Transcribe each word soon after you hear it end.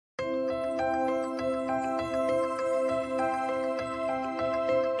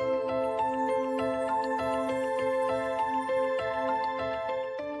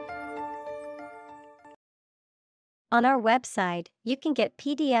On our website, you can get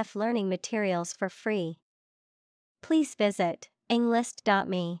PDF learning materials for free. Please visit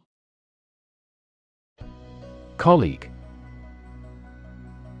englist.me. Colleague.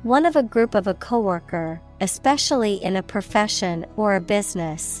 One of a group of a coworker, especially in a profession or a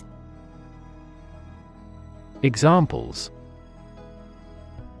business. Examples: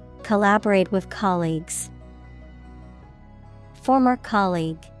 collaborate with colleagues. Former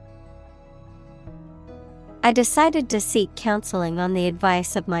colleague. I decided to seek counseling on the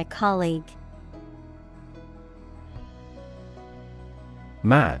advice of my colleague.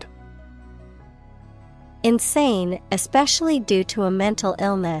 Mad. Insane, especially due to a mental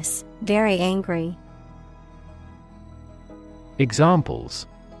illness, very angry. Examples: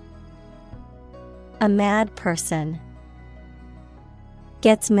 a mad person.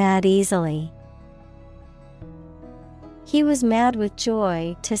 Gets mad easily. He was mad with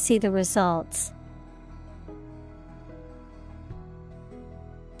joy to see the results.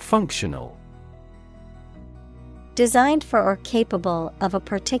 Functional. Designed for or capable of a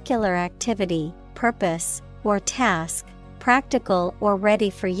particular activity, purpose, or task, practical or ready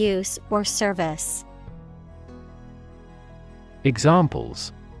for use or service.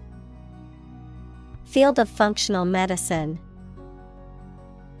 Examples: field of functional medicine.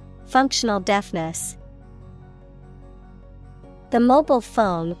 Functional deafness. The mobile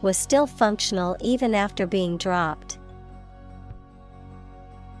phone was still functional even after being dropped.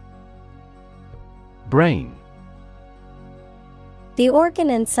 Brain. The organ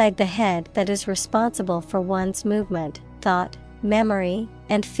inside the head that is responsible for one's movement, thought, memory,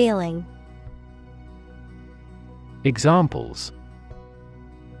 and feeling. Examples: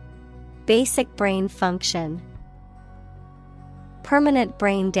 basic brain function. Permanent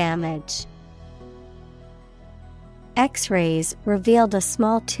brain damage. X-rays revealed a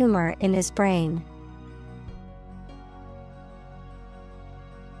small tumor in his brain.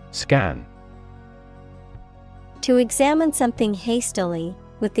 Scan. To examine something hastily,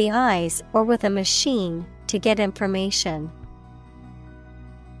 with the eyes or with a machine, to get information.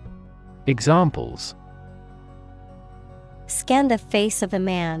 Examples: scan the face of a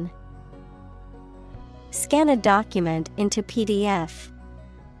man. Scan a document into PDF.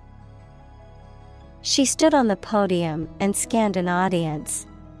 She stood on the podium and scanned an audience.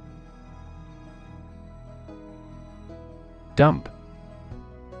 Dump.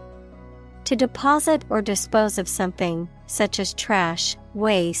 To deposit or dispose of something, such as trash,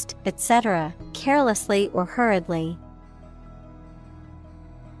 waste, etc., carelessly or hurriedly.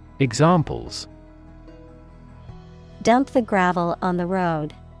 Examples: dump the gravel on the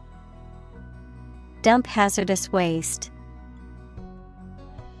road. Dump hazardous waste.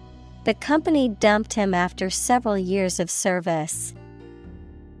 The company dumped him after several years of service.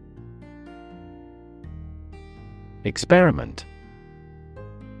 Experiment.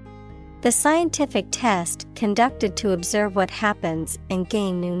 The scientific test conducted to observe what happens and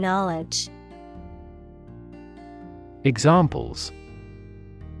gain new knowledge. Examples: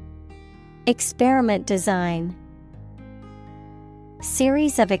 experiment design.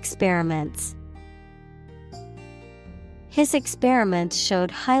 Series of experiments. His experiments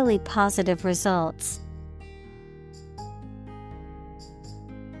showed highly positive results.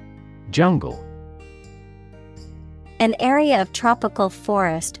 Jungle. An area of tropical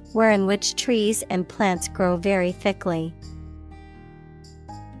forest wherein which trees and plants grow very thickly.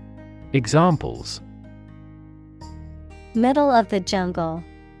 Examples: middle of the jungle.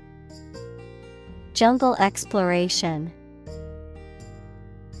 Jungle exploration.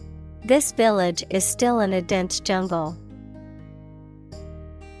 This village is still in a dense jungle.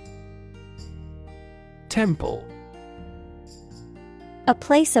 Temple. A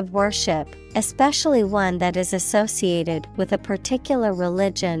place of worship, especially one that is associated with a particular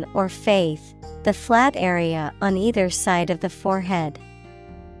religion or faith, the flat area on either side of the forehead.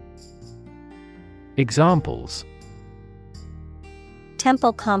 Examples: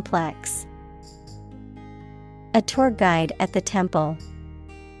 temple complex. A tour guide at the temple.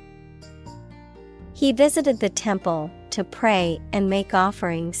 He visited the temple to pray and make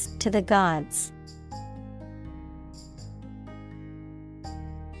offerings to the gods.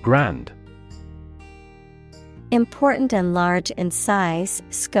 Grand. Important and large in size,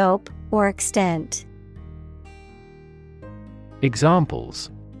 scope, or extent. Examples: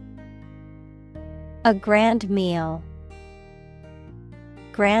 a grand meal.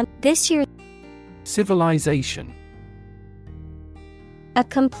 Grand this year. Civilization. A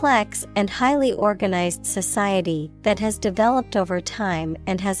complex and highly organized society that has developed over time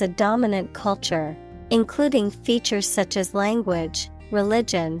and has a dominant culture, including features such as language,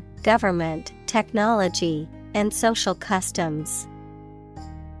 religion, government, technology, and social customs.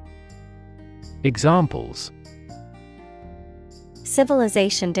 Examples: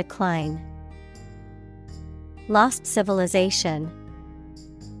 civilization decline, lost civilization.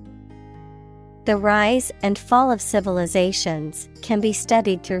 The rise and fall of civilizations can be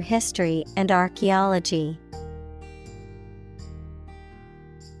studied through history and archaeology.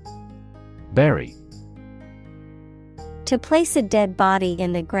 Bury. To place a dead body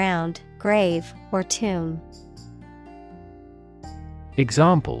in the ground, grave, or tomb.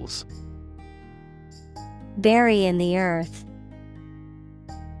 Examples: bury in the earth,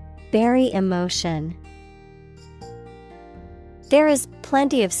 bury emotion. There is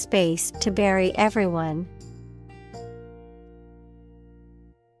plenty of space to bury everyone.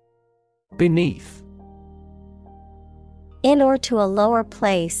 Beneath. In or to a lower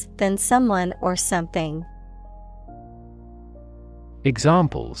place than someone or something.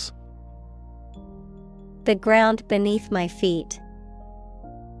 Examples: the ground beneath my feet,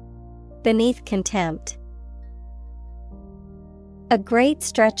 beneath contempt. A great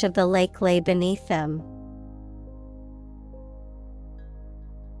stretch of the lake lay beneath them.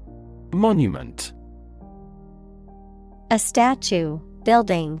 Monument. A statue,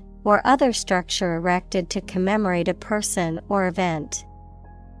 building, or other structure erected to commemorate a person or event.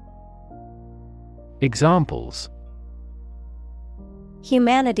 Examples: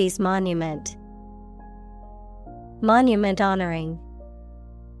 humanities monument, monument honoring.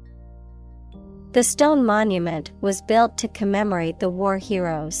 The stone monument was built to commemorate the war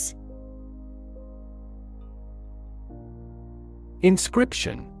heroes.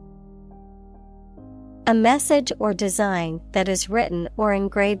 Inscription. A message or design that is written or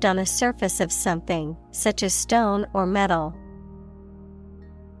engraved on a surface of something, such as stone or metal.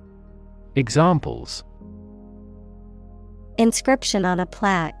 Examples: inscription on a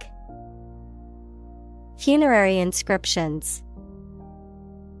plaque, funerary inscriptions.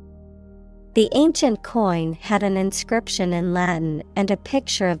 The ancient coin had an inscription in Latin and a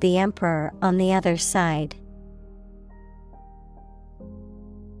picture of the emperor on the other side.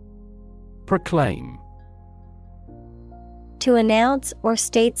 Proclaim. To announce or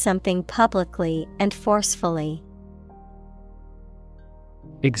state something publicly and forcefully.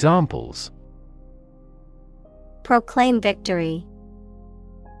 Examples: proclaim victory,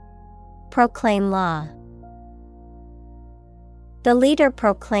 proclaim law. The leader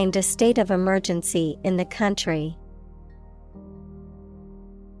proclaimed a state of emergency in the country.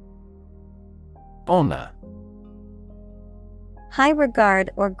 Honor. High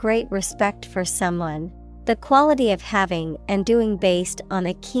regard or great respect for someone, the quality of having and doing based on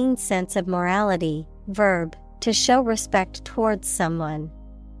a keen sense of morality. Verb, to show respect towards someone.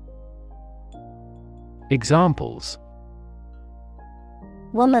 Examples: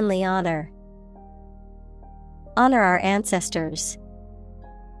 womanly honor, honor our ancestors.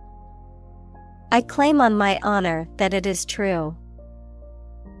 I claim on my honor that it is true.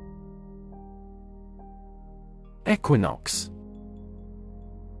 Equinox.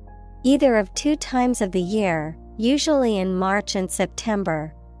 Either of 2 times of the year, usually in March and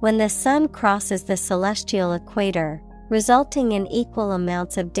September, when the sun crosses the celestial equator, resulting in equal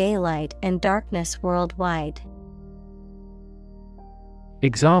amounts of daylight and darkness worldwide.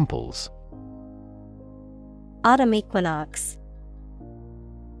 Examples: autumn equinox,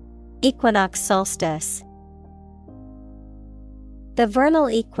 equinox solstice. The vernal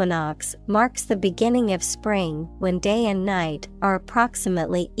equinox marks the beginning of spring when day and night are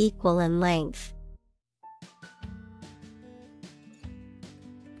approximately equal in length.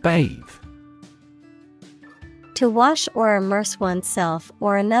 Bathe. To wash or immerse oneself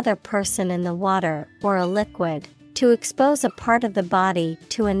or another person in the water or a liquid, to expose a part of the body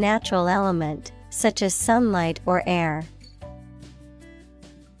to a natural element, such as sunlight or air.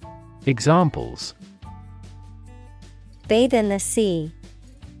 Examples: bathe in the sea,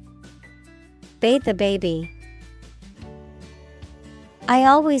 bathe the baby. I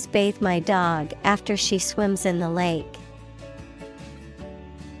always bathe my dog after she swims in the lake.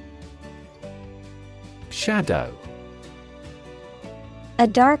 Shadow. A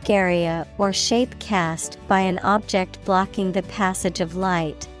dark area or shape cast by an object blocking the passage of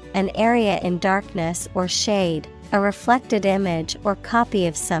light, an area in darkness or shade, a reflected image or copy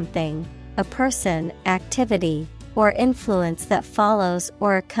of something, a person, activity, or influence that follows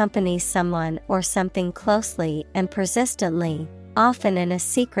or accompanies someone or something closely and persistently, often in a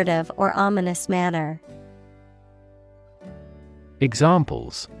secretive or ominous manner.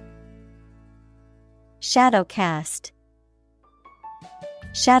 Examples: shadow cast,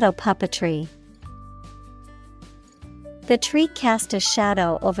 shadow puppetry. The tree cast a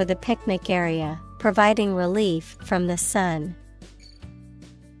shadow over the picnic area, providing relief from the sun.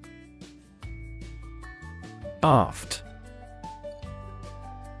 Aft.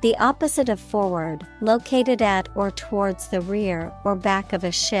 The opposite of forward, located at or towards the rear or back of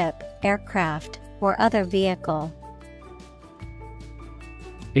a ship, aircraft, or other vehicle.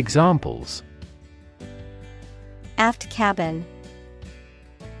 Examples: Aft cabin,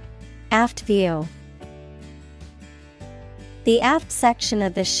 aft view. The aft section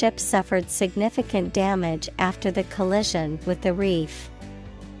of the ship suffered significant damage after the collision with the reef.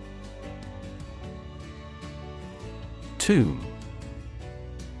 Tomb.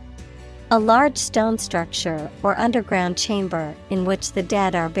 A large stone structure or underground chamber in which the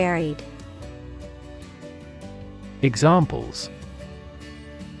dead are buried. Examples: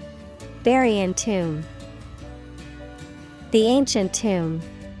 Bury in tomb. The ancient tomb.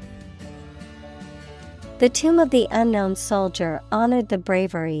 The tomb of the unknown soldier honored the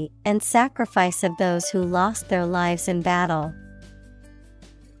bravery and sacrifice of those who lost their lives in battle.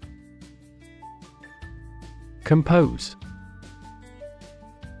 Compose.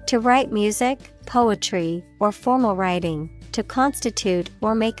 To write music, poetry, or formal writing, to constitute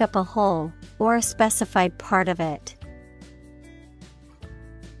or make up a whole, or a specified part of it.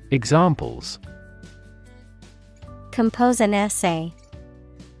 Examples: Compose an essay.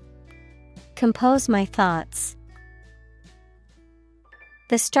 Compose my thoughts.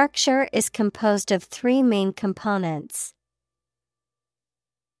 The structure is composed of 3 main components.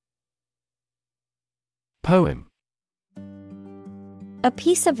 Poem. A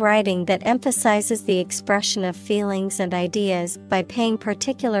piece of writing that emphasizes the expression of feelings and ideas by paying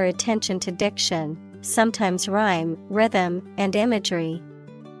particular attention to diction, sometimes rhyme, rhythm, and imagery.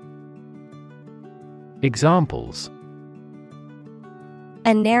 Examples: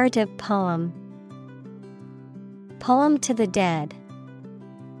 A narrative poem. Poem to the dead.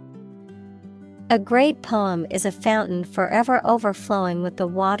 A great poem is a fountain forever overflowing with the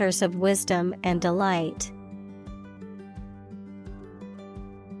waters of wisdom and delight.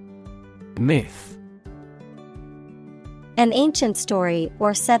 Myth. An ancient story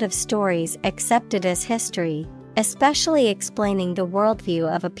or set of stories accepted as history, especially explaining the worldview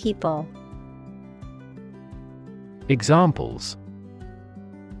of a people. Examples: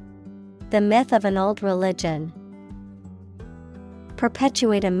 The myth of an old religion.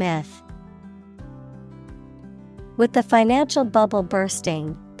 Perpetuate a myth. With the financial bubble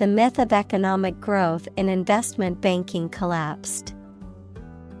bursting, the myth of economic growth in investment banking collapsed.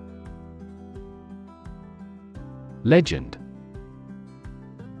 Legend.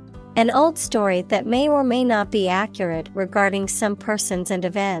 An old story that may or may not be accurate regarding some persons and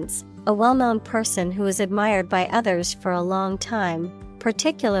events, a well-known person who is admired by others for a long time,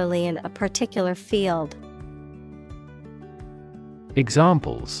 particularly in a particular field.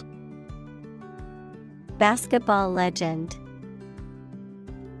 Examples: Basketball legend.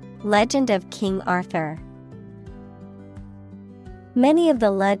 Legend of King Arthur. Many of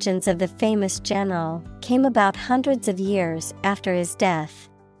the legends of the famous general came about hundreds of years after his death.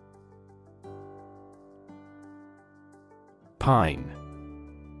 Pine.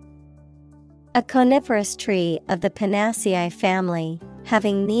 A coniferous tree of the Pinaceae family,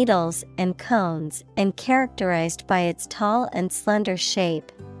 having needles and cones and characterized by its tall and slender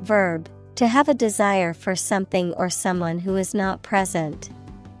shape. Verb, to have a desire for something or someone who is not present.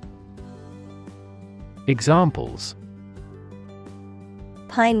 Examples: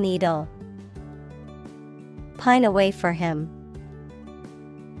 Pine needle. Pine away for him.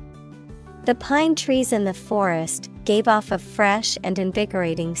 The pine trees in the forest gave off a fresh and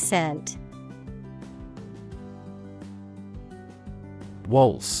invigorating scent.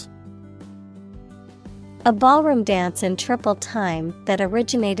 Waltz. A ballroom dance in triple time that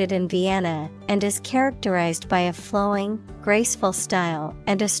originated in Vienna and is characterized by a flowing, graceful style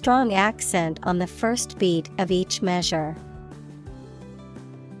and a strong accent on the first beat of each measure.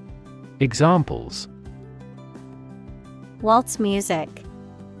 Examples: Waltz music.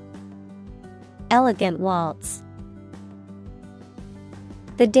 Elegant waltz.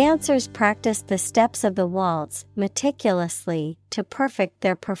 The dancers practiced the steps of the waltz meticulously to perfect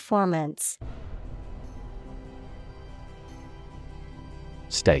their performance.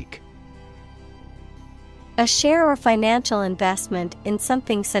 Stake. A share or financial investment in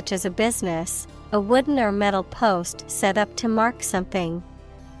something such as a business, a wooden or metal post set up to mark something.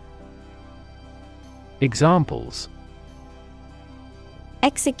 Examples: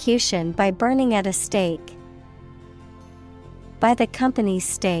 Execution by burning at a stake. By the company's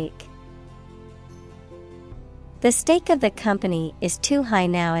stake. The stake of the company is too high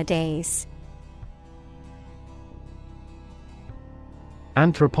nowadays.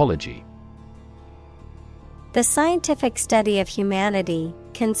 Anthropology. The scientific study of humanity,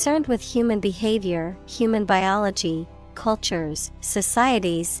 concerned with human behavior, human biology, cultures,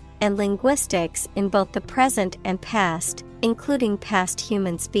 societies, and linguistics in both the present and past, including past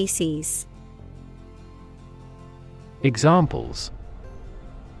human species. Examples: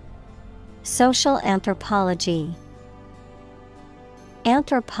 Social anthropology,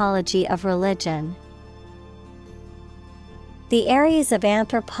 anthropology of religion. The areas of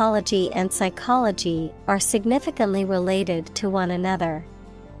anthropology and psychology are significantly related to one another.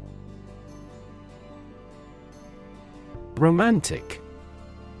 Romantic.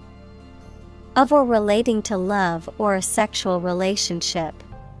 Of or relating to love or a sexual relationship.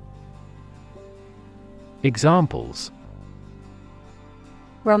 Examples: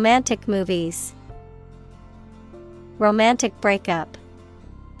 Romantic movies, romantic breakup.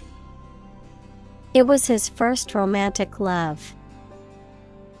 It was his first romantic love.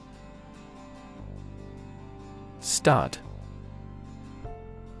 Stud.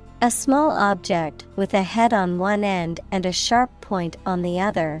 A small object with a head on one end and a sharp point on the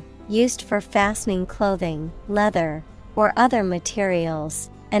other, used for fastening clothing, leather, or other materials.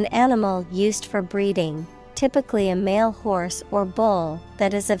 An animal used for breeding, typically a male horse or bull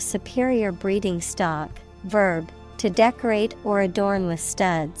that is of superior breeding stock. Verb: to decorate or adorn with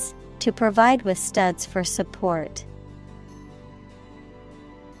studs, to provide with studs for support.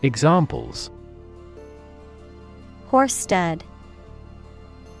 Examples: Horse stud,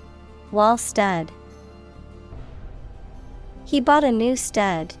 wall stud. He bought a new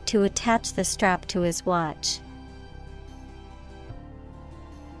stud to attach the strap to his watch.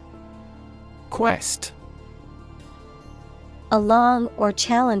 Quest. A long or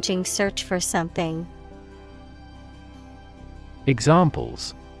challenging search for something.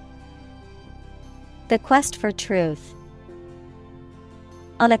 Examples: The quest for truth.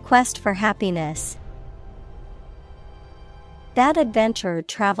 On a quest for happiness. That adventurer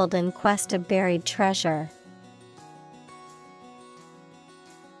traveled in quest of buried treasure.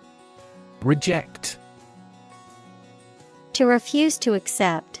 Reject. To refuse to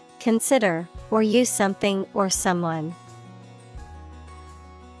accept, consider, or use something or someone.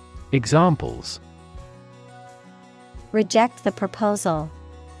 Examples: Reject the proposal.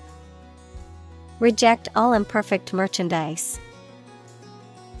 Reject all imperfect merchandise.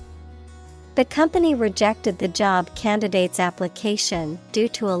 The company rejected the job candidate's application due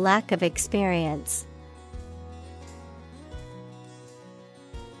to a lack of experience.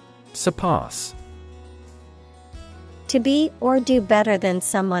 Surpass. To be or do better than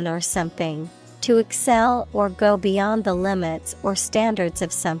someone or something. To excel or go beyond the limits or standards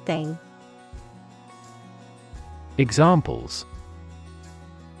of something. Examples: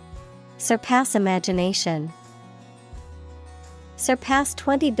 Surpass imagination. Surpass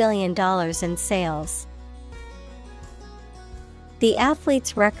 $20 billion in sales. The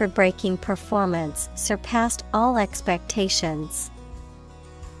athlete's record-breaking performance surpassed all expectations.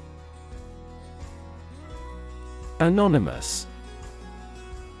 Anonymous.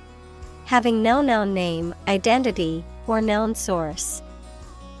 Having no known name, identity, or known source.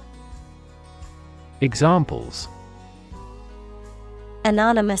 Examples: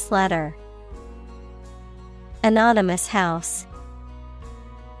 Anonymous letter. Anonymous house.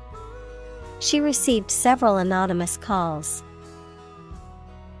 She received several anonymous calls.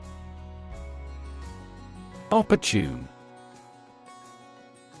 Opportune.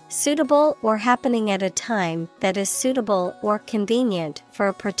 Suitable or happening at a time that is suitable or convenient for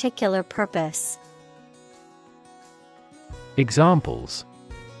a particular purpose. Examples: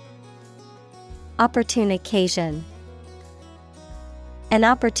 Opportune occasion. An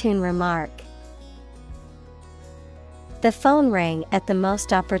opportune remark. The phone rang at the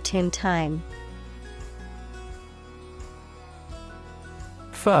most opportune time.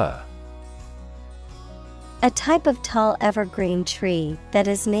 Fir. A type of tall evergreen tree that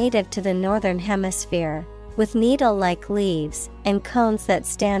is native to the northern hemisphere, with needle-like leaves and cones that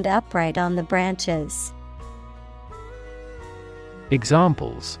stand upright on the branches.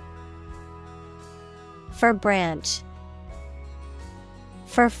 Examples: Fir branch.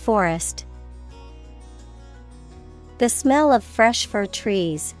 Fir forest. The smell of fresh fir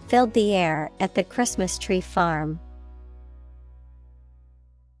trees filled the air at the Christmas tree farm.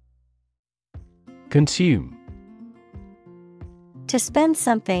 Consume. To spend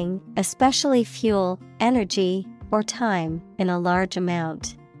something, especially fuel, energy, or time, in a large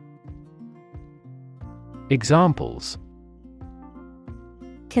amount. Examples: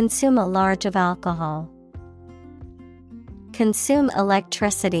 Consume a large of alcohol. Consume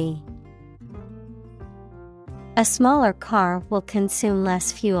electricity. A smaller car will consume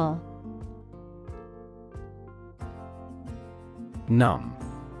less fuel. Numb.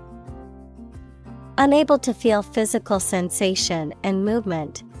 Unable to feel physical sensation and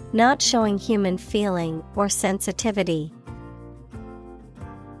movement, not showing human feeling or sensitivity.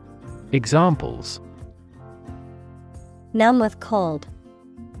 Examples: Numb with cold.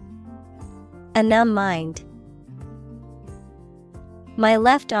 A numb mind. My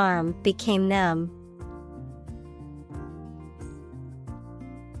left arm became numb.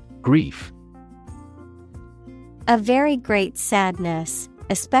 Grief. A very great sadness,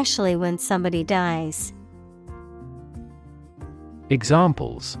 especially when somebody dies.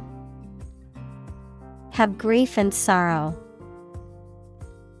 Examples: Have grief and sorrow.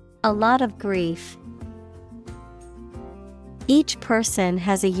 A lot of grief. Each person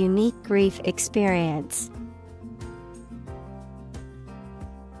has a unique grief experience.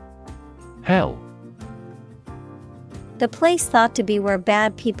 Hell. The place thought to be where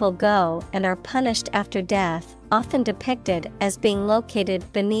bad people go and are punished after death, often depicted as being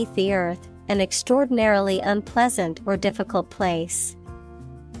located beneath the earth, an extraordinarily unpleasant or difficult place.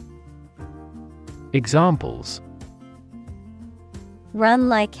 Examples: Run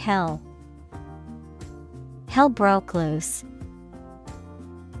like hell. Hell broke loose.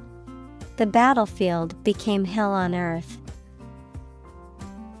 The battlefield became hell on earth.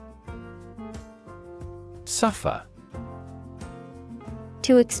 Suffer.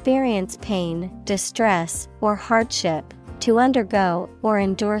 To experience pain, distress, or hardship, to undergo or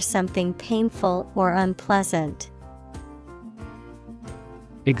endure something painful or unpleasant.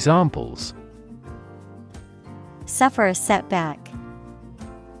 Examples: Suffer a setback.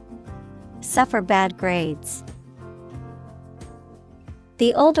 Suffer bad grades.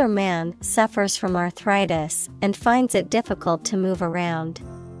 The older man suffers from arthritis and finds it difficult to move around.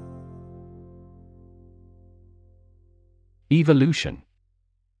 Evolution.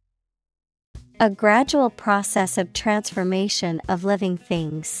 A gradual process of transformation of living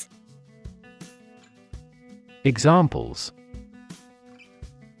things. Examples: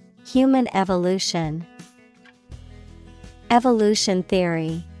 Human evolution. Evolution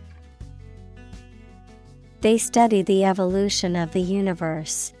theory. They study the evolution of the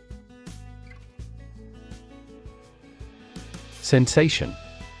universe. Sensation.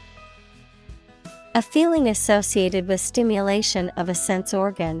 A feeling associated with stimulation of a sense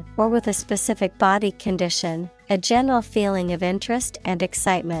organ or with a specific body condition, a general feeling of interest and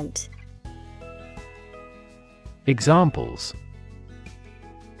excitement. Examples: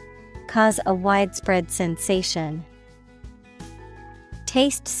 Cause a widespread sensation.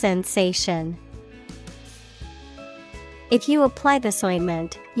 Taste sensation. If you apply this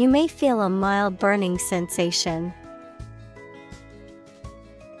ointment, you may feel a mild burning sensation.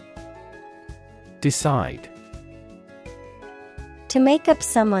 Decide. To make up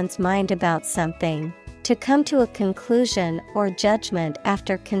someone's mind about something, to come to a conclusion or judgment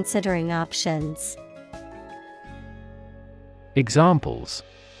after considering options. Examples: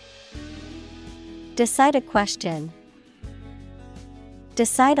 Decide a question.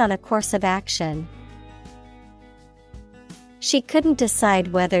 Decide on a course of action. She couldn't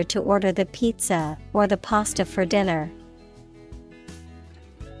decide whether to order the pizza or the pasta for dinner.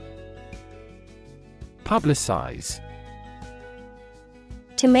 Publicize.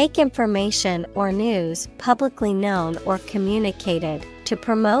 To make information or news publicly known or communicated, to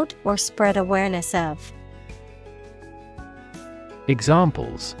promote or spread awareness of.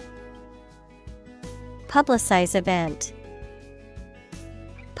 Examples: Publicize event.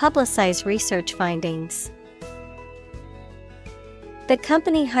 Publicize research findings. The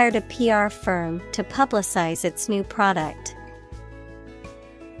company hired a PR firm to publicize its new product.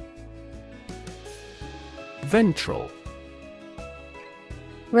 Ventral.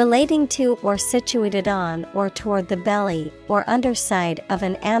 Relating to or situated on or toward the belly or underside of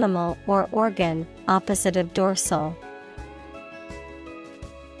an animal or organ, opposite of dorsal.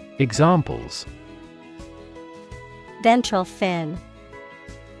 Examples: Ventral fin.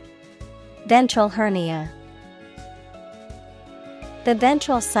 Ventral hernia. The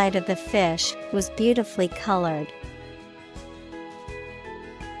ventral side of the fish was beautifully colored.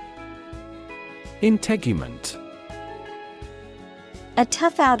 Integument. A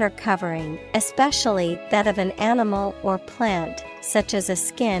tough outer covering, especially that of an animal or plant, such as a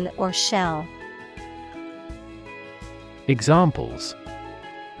skin or shell. Examples: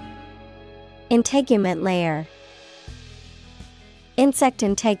 Integument layer. Insect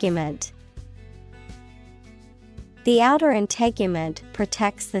integument. The outer integument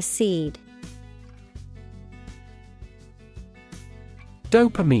protects the seed.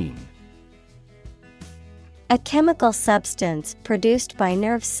 Dopamine. A chemical substance produced by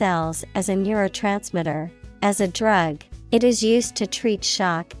nerve cells as a neurotransmitter. As a drug, It is used to treat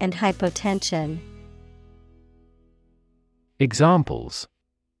shock and hypotension. Examples: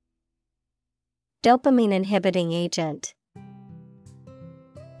 Dopamine inhibiting agent.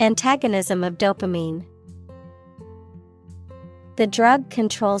 Antagonism of dopamine. The drug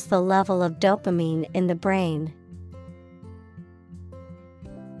controls the level of dopamine in the brain.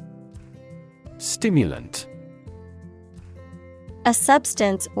 Stimulant. A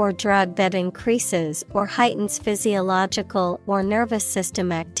substance or drug that increases or heightens physiological or nervous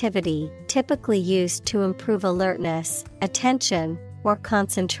system activity, typically used to improve alertness, attention, or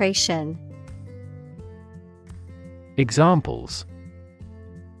concentration. Examples: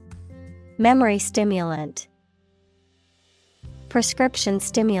 Memory stimulant. Prescription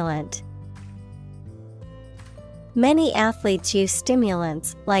stimulant. Many athletes use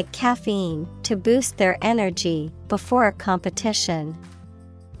stimulants like caffeine to boost their energy before a competition.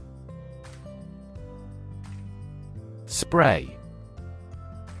 Spray.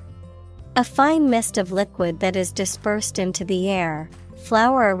 A fine mist of liquid that is dispersed into the air.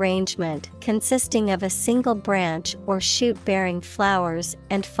 Flower arrangement consisting of a single branch or shoot bearing flowers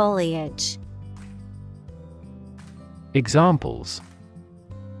and foliage. Examples: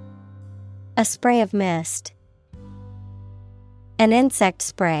 A spray of mist. An insect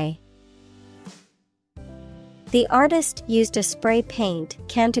spray. The artist used a spray paint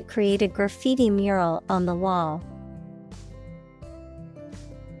can to create a graffiti mural on the wall.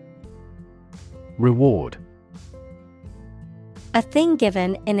 Reward. A thing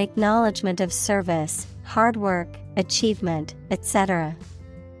given in acknowledgement of service, hard work, achievement, etc.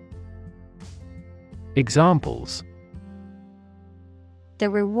 Examples: The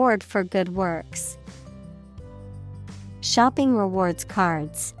reward for good works. Shopping rewards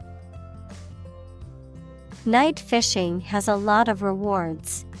cards. Night fishing has a lot of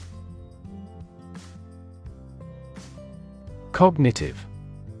rewards. Cognitive.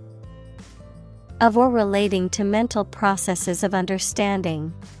 Of or relating to mental processes of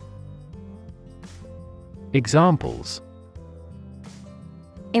understanding. Examples: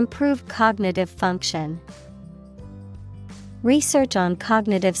 Improve cognitive function. Research on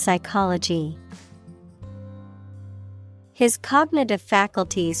cognitive psychology. His cognitive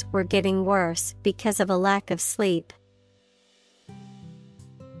faculties were getting worse because of a lack of sleep.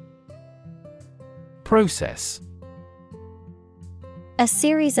 Process. A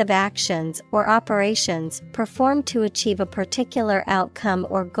series of actions or operations performed to achieve a particular outcome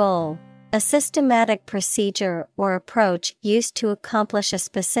or goal. A systematic procedure or approach used to accomplish a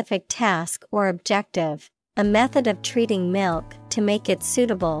specific task or objective. A method of treating milk to make it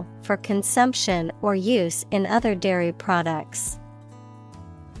suitable for consumption or use in other dairy products.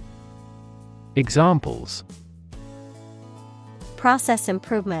 Examples: Process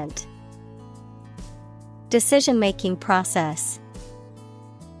improvement. Decision-making process.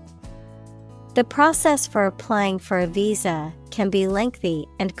 The process for applying for a visa can be lengthy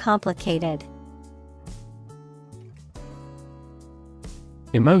and complicated.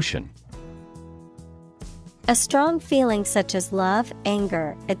 Emotion. A strong feeling such as love,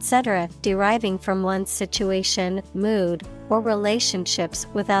 anger, etc., deriving from one's situation, mood, or relationships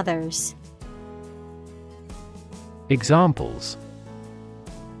with others. Examples: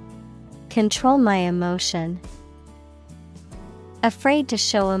 Control my emotion. Afraid to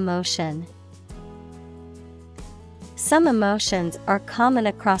show emotion. Some emotions are common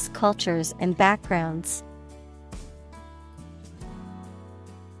across cultures and backgrounds.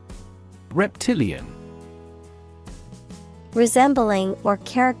 Reptilian. Resembling or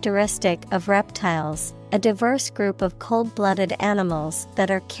characteristic of reptiles, a diverse group of cold-blooded animals that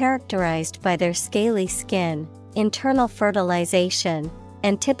are characterized by their scaly skin, internal fertilization,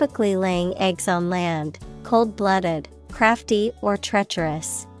 and typically laying eggs on land, cold-blooded, crafty or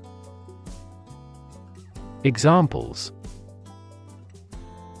treacherous. Examples: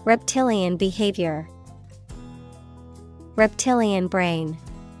 Reptilian behavior. Reptilian brain.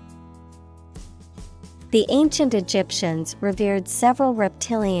 The ancient Egyptians revered several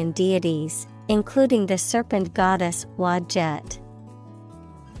reptilian deities, including the serpent goddess Wadjet.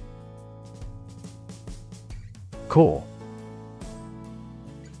 Core.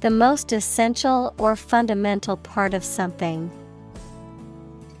 The most essential or fundamental part of something.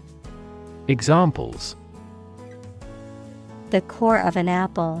 Examples: The core of an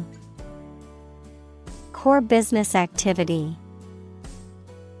apple. Core business activity.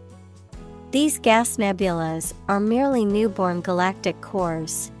 These gas nebulas are merely newborn galactic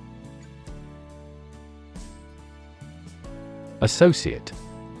cores. Associate.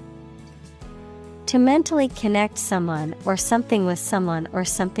 To mentally connect someone or something with someone or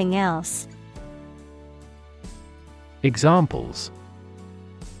something else. Examples: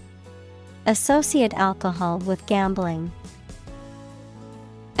 associate alcohol with gambling,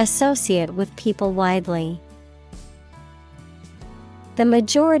 associate with people widely. The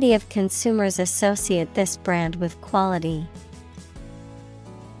majority of consumers associate this brand with quality.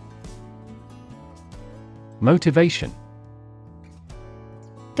 Motivation: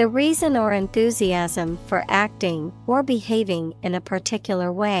 the reason or enthusiasm for acting or behaving in a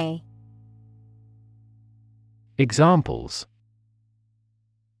particular way. Examples: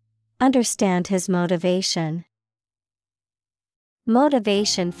 understand his motivation.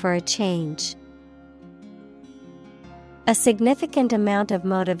 Motivation for a change. A significant amount of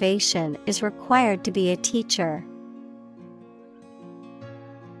motivation is required to be a teacher.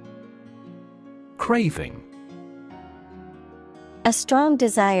 Craving: a strong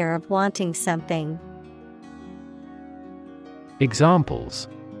desire of wanting something. Examples: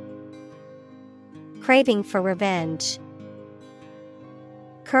 craving for revenge.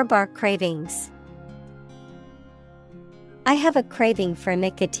 Curb our cravings. I have a craving for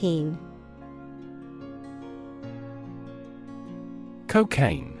nicotine.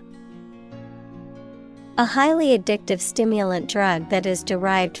 Cocaine: a highly addictive stimulant drug that is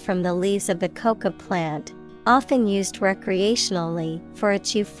derived from the leaves of the coca plant, often used recreationally for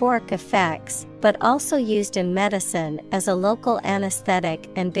its euphoric effects, but also used in medicine as a local anesthetic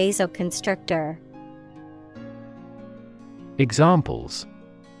and vasoconstrictor. Examples: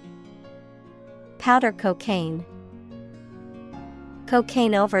 powder cocaine.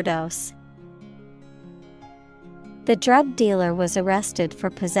 Cocaine overdose. The drug dealer was arrested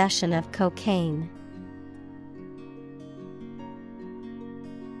for possession of cocaine.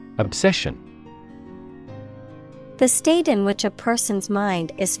 Obsession: the state in which a person's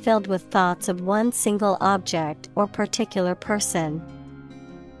mind is filled with thoughts of one single object or particular person.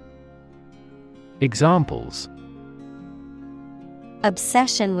 Examples: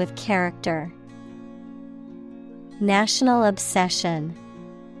 obsession with character. National obsession.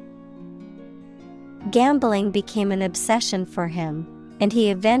 Gambling became an obsession for him, and he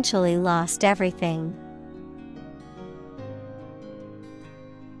eventually lost everything.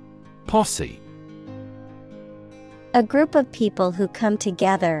 Posse: a group of people who come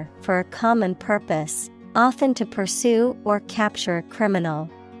together for a common purpose, often to pursue or capture a criminal.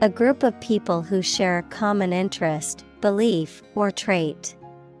 A group of people who share a common interest, belief, or trait.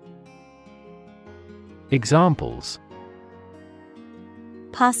 Examples: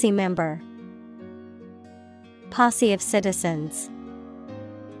 posse member. Posse of citizens.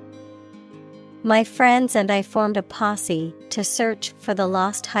 My friends and I formed a posse to search for the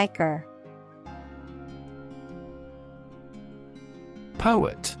lost hiker.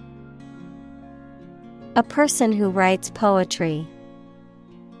 Poet: a person who writes poetry.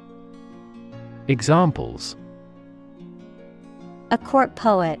 Examples: a court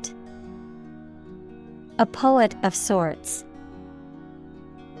poet. A poet of sorts.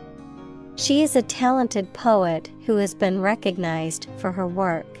 She is a talented poet who has been recognized for her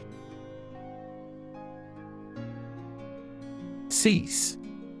work. Cease: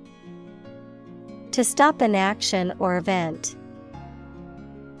 to stop an action or event.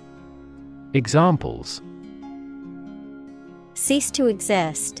 Examples: cease to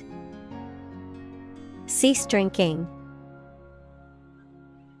exist. Cease drinking.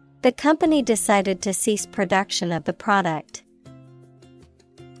 The company decided to cease production of the product.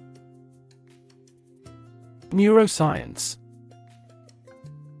 Neuroscience: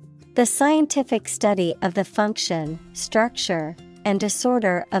 the scientific study of the function, structure, and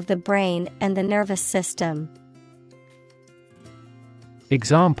disorder of the brain and the nervous system.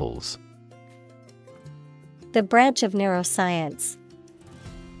 Examples: the branch of neuroscience.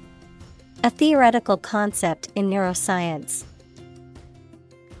 A theoretical concept in neuroscience.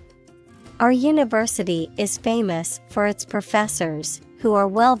 Our university is famous for its professors who are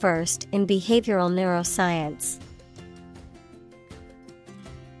well-versed in behavioral neuroscience.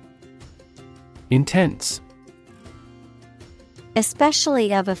 Intense: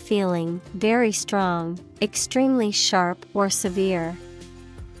 especially of a feeling, very strong, extremely sharp or severe.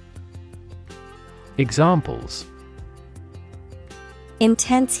 Examples: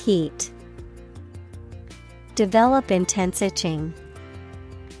 intense heat. Develop intense itching.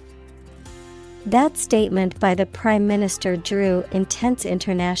 That statement by the Prime Minister drew intense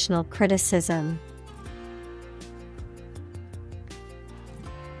international criticism.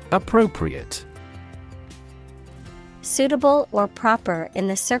 Appropriate: suitable or proper in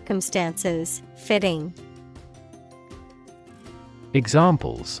the circumstances, fitting.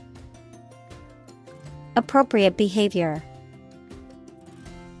 Examples: appropriate behavior.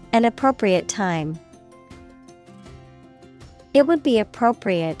 An appropriate time. It would be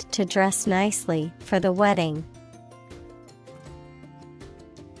appropriate to dress nicely for the wedding.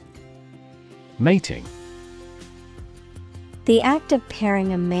 Mating. The act of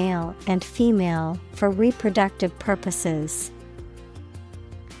pairing a male and female for reproductive purposes.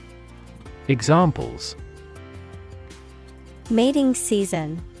 Examples: mating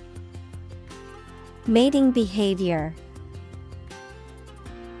season, mating behavior.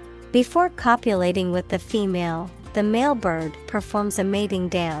 Before copulating with the female, the male bird performs a mating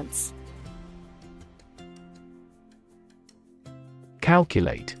dance.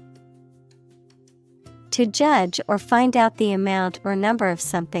 Calculate. To judge or find out the amount or number of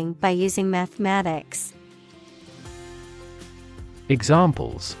something by using mathematics.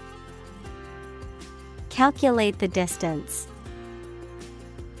 Examples: calculate the distance,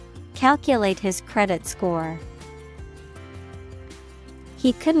 calculate his credit score.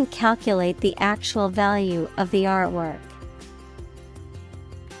 He couldn't calculate the actual value of the artwork.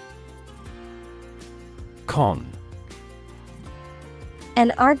 Con.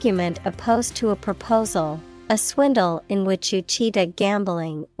 An argument opposed to a proposal, a swindle in which you cheat at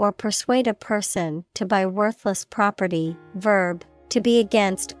gambling or persuade a person to buy worthless property. Verb, to be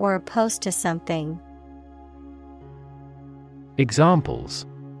against or opposed to something. Examples: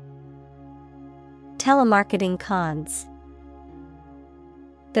 telemarketing cons.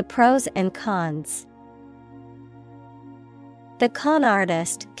 The pros and cons. The con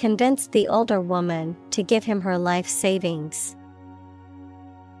artist convinced the older woman to give him her life savings.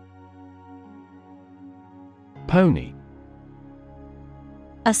 Pony.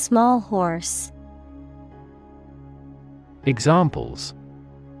 A small horse. Examples: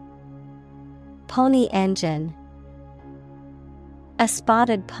 pony engine, a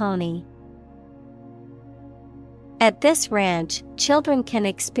spotted pony. At this ranch, children can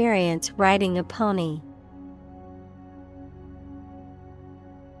experience riding a pony.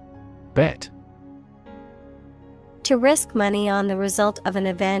 Bet. To risk money on the result of an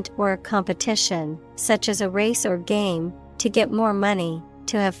event or a competition, such as a race or game, to get more money,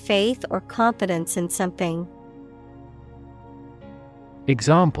 to have faith or confidence in something.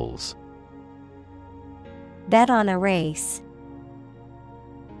 Examples: bet on a race.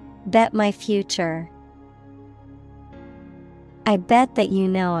 Bet my future. I bet that you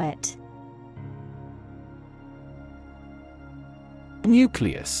know it.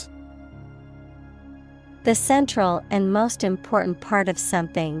 Nucleus. The central and most important part of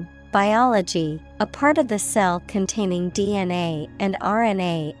something. Biology, a part of the cell containing DNA and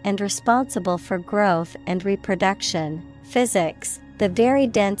RNA and responsible for growth and reproduction. Physics, the very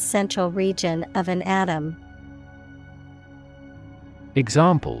dense central region of an atom.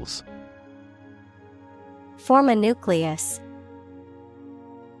 Examples: form a nucleus.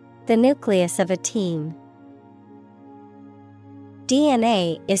 The nucleus of a team.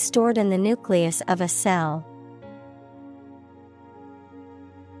 DNA is stored in the nucleus of a cell.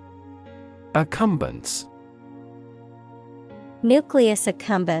 Accumbens. Nucleus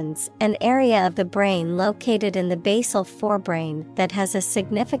accumbens, an area of the brain located in the basal forebrain that has a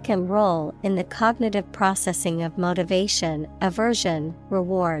significant role in the cognitive processing of motivation, aversion,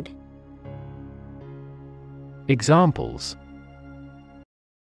 reward. Examples: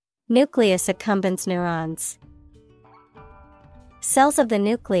 nucleus accumbens neurons. Cells of the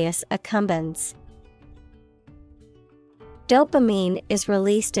nucleus accumbens. Dopamine is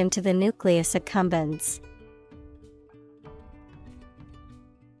released into the nucleus accumbens.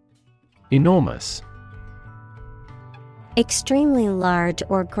 Enormous. Extremely large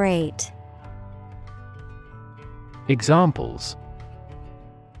or great. Examples: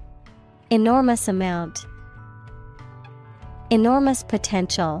 enormous amount. Enormous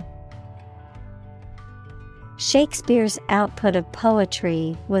potential. Shakespeare's output of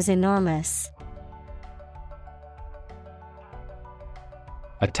poetry was enormous.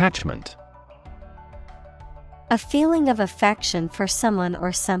 Attachment. A feeling of affection for someone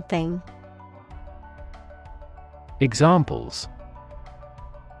or something. Examples: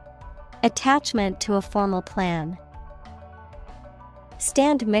 attachment to a formal plan.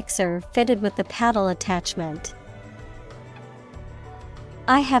 Stand mixer fitted with the paddle attachment.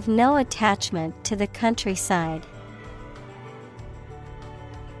 I have no attachment to the countryside.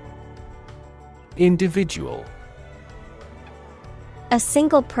 Individual. A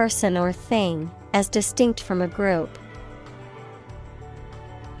single person or thing, as distinct from a group.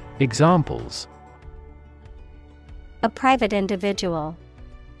 Examples: a private individual.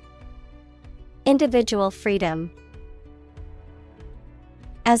 Individual freedom.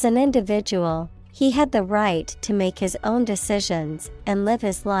 As an individual, he had the right to make his own decisions and live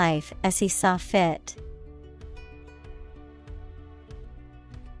his life as he saw fit.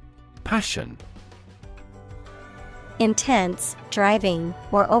 Passion. Intense, driving,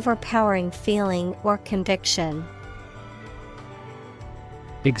 or overpowering feeling or conviction.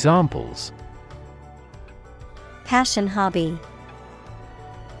 Examples: Passion hobby.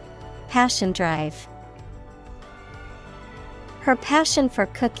 Passion drive. Her passion for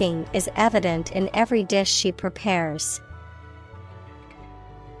cooking is evident in every dish she prepares.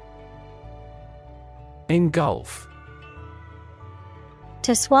 Engulf.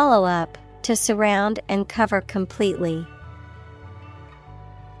 To swallow up, to surround and cover completely.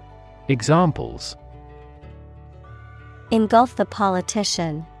 Examples: Engulf the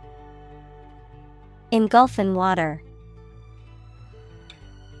politician. Engulf in water.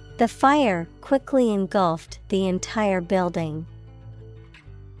 The fire quickly engulfed the entire building.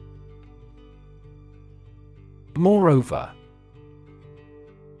 Moreover.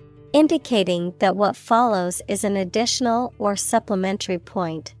 Indicating that what follows is an additional or supplementary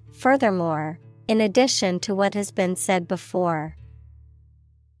point. Furthermore, in addition to what has been said before.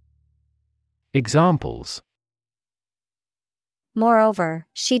 Examples: Moreover,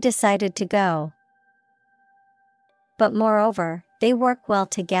 she decided to go. But moreover, they work well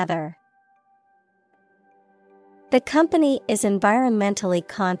together. The company is environmentally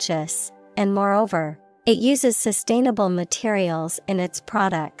conscious, and moreover, it uses sustainable materials in its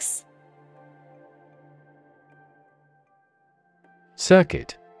products.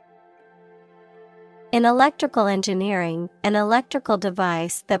 Circuit. In electrical engineering, an electrical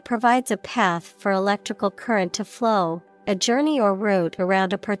device that provides a path for electrical current to flow, a journey or route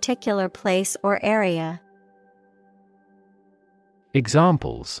around a particular place or area.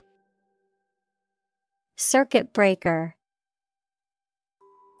 Examples: Circuit breaker.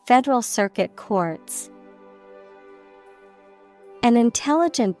 Federal Circuit courts. An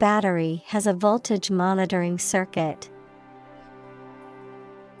intelligent battery has a voltage monitoring circuit.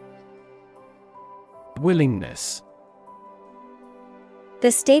 Willingness.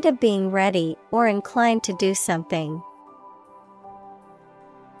 The state of being ready or inclined to do something.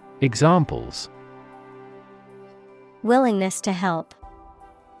 Examples: Willingness to help.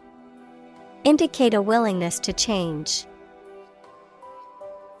 Indicate a willingness to change.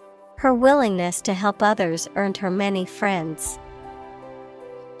 Her willingness to help others earned her many friends.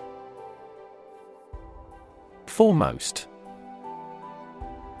 Foremost.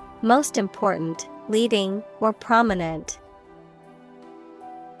 Most important, leading, or prominent.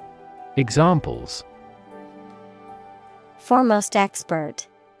 Examples: Foremost expert.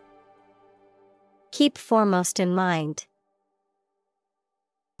 Keep foremost in mind.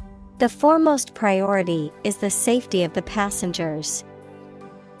 The foremost priority is the safety of the passengers.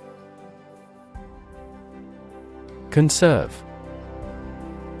 Conserve.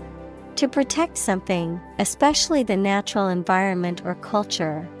 To protect something, especially the natural environment or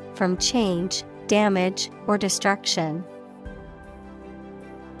culture, from change, damage, or destruction.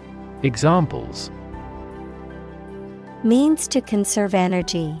 Examples: Means to conserve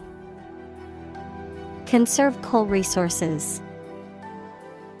energy. Conserve coal resources.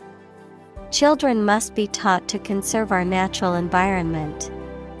 Children must be taught to conserve our natural environment.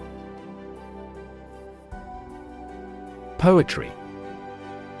 Poetry.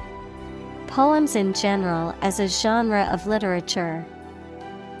 Poems in general as a genre of literature.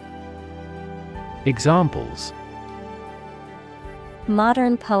 Examples: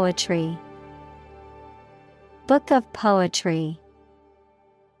 Modern poetry. Book of poetry.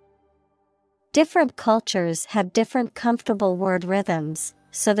 Different cultures have different comfortable word rhythms,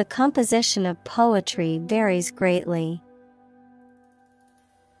 so the composition of poetry varies greatly.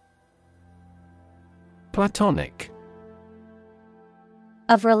 Platonic.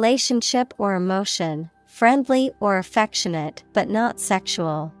 Of relationship or emotion, friendly or affectionate but not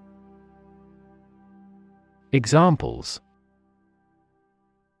sexual. Examples: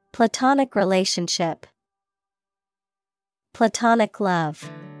 Platonic relationship. Platonic love.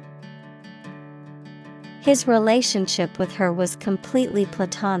 His relationship with her was completely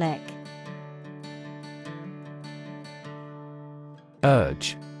platonic.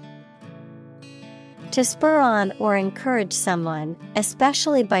 Urge. To spur on or encourage someone,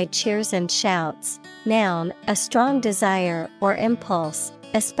 especially by cheers and shouts. Noun, a strong desire or impulse,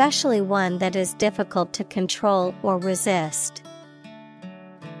 especially one that is difficult to control or resist.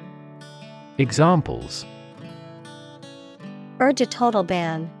 Examples: Urge a total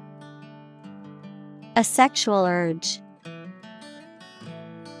ban. A sexual urge.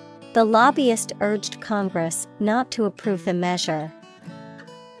 The lobbyist urged Congress not to approve the measure.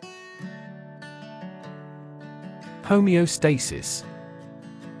 Homeostasis.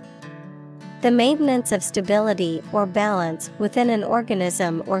 The maintenance of stability or balance within an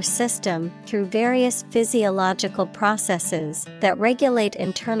organism or system through various physiological processes that regulate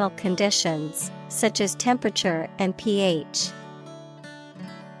internal conditions, such as temperature and pH.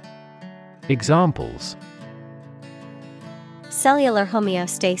 Examples: cellular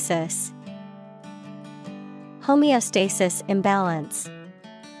homeostasis, homeostasis imbalance.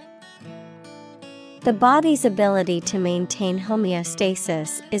 The body's ability to maintain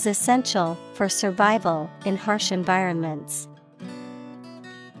homeostasis is essential for survival in harsh environments.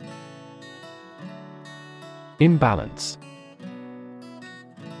 Imbalance.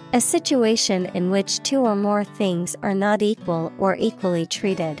 A situation in which two or more things are not equal or equally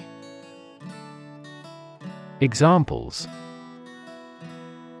treated. Examples: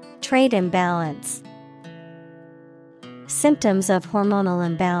 trade imbalance, symptoms of hormonal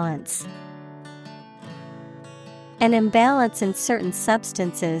imbalance. An imbalance in certain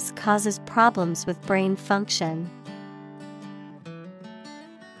substances causes problems with brain function.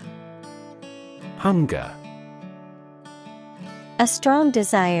 Hunger. A strong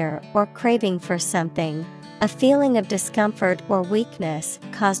desire or craving for something, a feeling of discomfort or weakness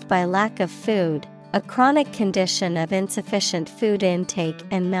caused by lack of food, a chronic condition of insufficient food intake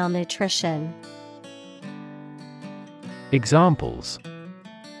and malnutrition. Examples: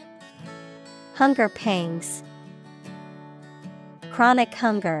 hunger pangs, chronic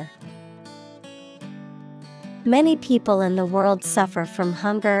hunger. Many people in the world suffer from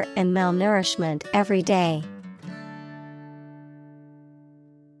hunger and malnourishment every day.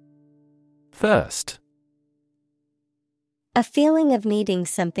 Thirst. A feeling of needing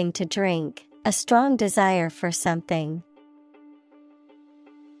something to drink, a strong desire for something.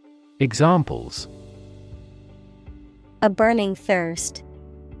 Examples: a burning thirst,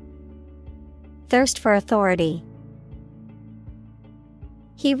 thirst for authority.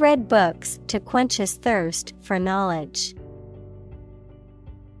 He read books to quench his thirst for knowledge.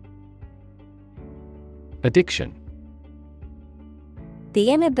 Addiction.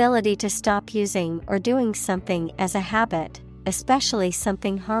 The inability to stop using or doing something as a habit, especially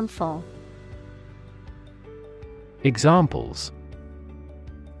something harmful. Examples: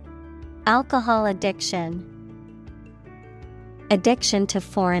 alcohol addiction, addiction to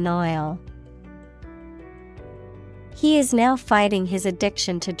foreign oil. He is now fighting his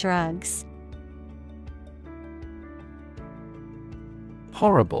addiction to drugs.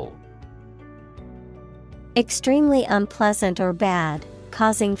 Horrible. Extremely unpleasant or bad,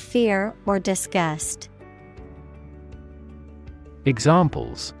 causing fear or disgust.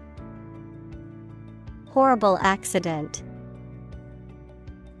 Examples: horrible accident,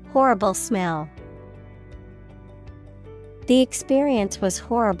 horrible smell. The experience was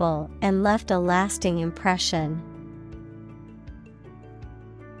horrible and left a lasting impression.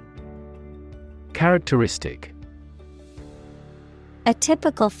 Characteristic. A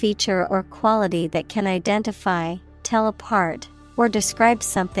typical feature or quality that can identify, tell apart, or describe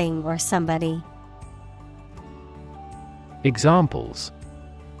something or somebody. Examples: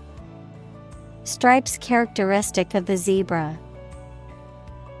 stripes characteristic of the zebra.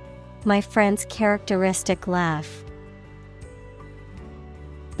 My friend's characteristic laugh.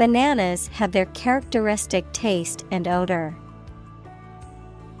 Bananas have their characteristic taste and odor.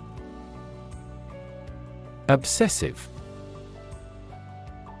 Obsessive.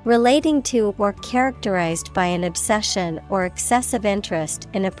 Relating to or characterized by an obsession or excessive interest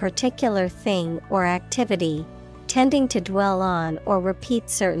in a particular thing or activity, tending to dwell on or repeat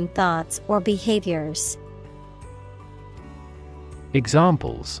certain thoughts or behaviors.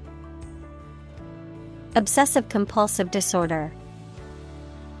 Examples: obsessive compulsive disorder,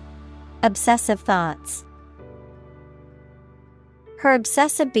 obsessive thoughts. Her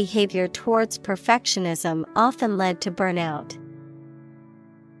obsessive behavior towards perfectionism often led to burnout.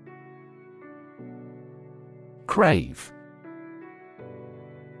 Crave.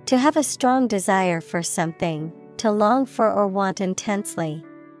 To have a strong desire for something, to long for or want intensely.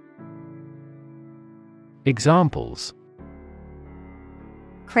 Examples: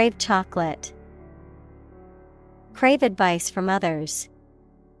 crave chocolate, crave advice from others.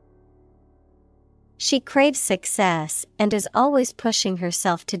 She craves success and is always pushing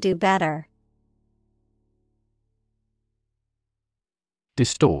herself to do better.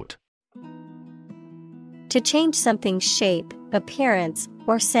 Distort. To change something's shape, appearance,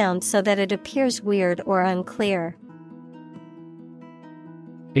 or sound so that it appears weird or unclear.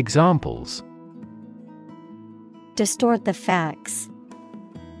 Examples: distort the facts,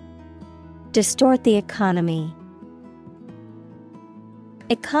 distort the economy.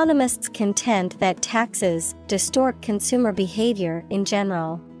 Economists contend that taxes distort consumer behavior in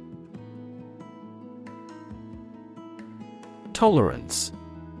general. Tolerance.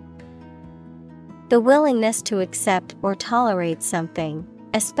 The willingness to accept or tolerate something,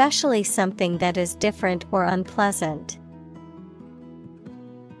 especially something that is different or unpleasant.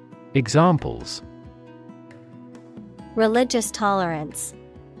 Examples: Religious tolerance.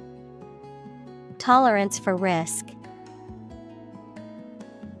 Tolerance for risk.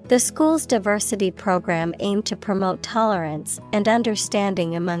 The school's diversity program aimed to promote tolerance and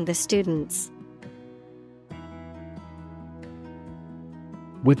understanding among the students.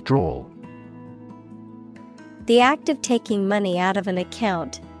 Withdrawal. The act of taking money out of an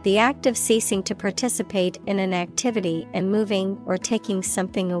account, the act of ceasing to participate in an activity and moving or taking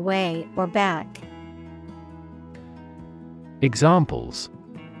something away or back. Examples: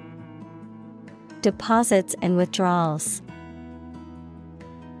 Deposits and withdrawals.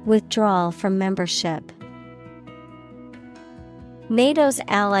 Withdrawal from membership. NATO's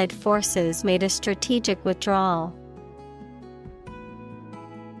allied forces made a strategic withdrawal.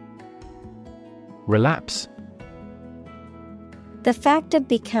 Relapse. The fact of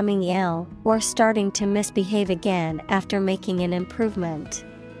becoming ill or starting to misbehave again after making an improvement.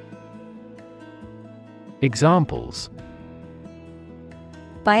 Examples: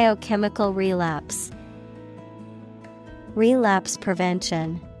 Biochemical relapse. Relapse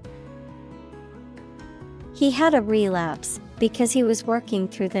prevention. He had a relapse because he was working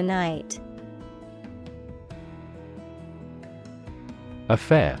through the night.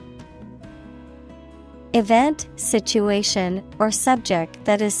 Affair. Event, situation, or subject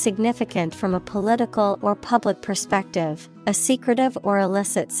that is significant from a political or public perspective, a secretive or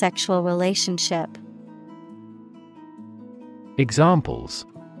illicit sexual relationship. Examples: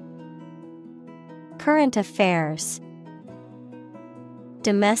 Current affairs.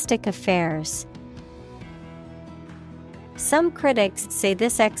 Domestic affairs. Some critics say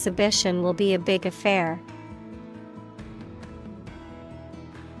this exhibition will be a big affair.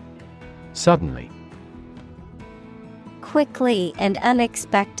 Suddenly. Quickly and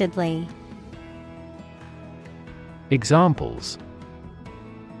unexpectedly. Examples: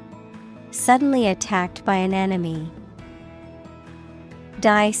 Suddenly attacked by an enemy.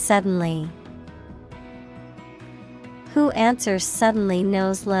 Die suddenly. Who answers suddenly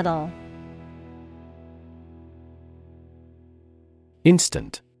knows little.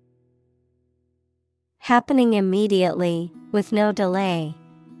 Instant. Happening immediately, with no delay.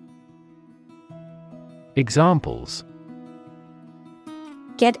 Examples: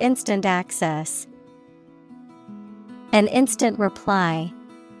 Get instant access. An instant reply.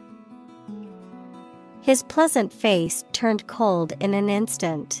 His pleasant face turned cold in an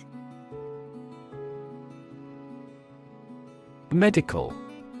instant. Medical.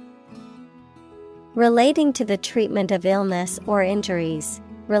 Relating to the treatment of illness or injuries,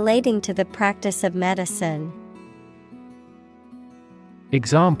 relating to the practice of medicine.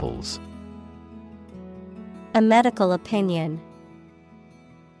 Examples: A medical opinion.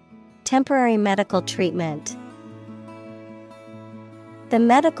 Temporary medical treatment. The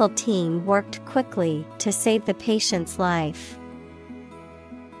medical team worked quickly to save the patient's life.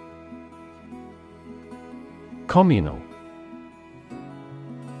 Communal.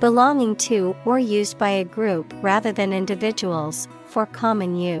 Belonging to or used by a group rather than individuals, for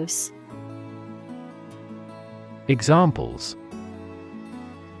common use. Examples: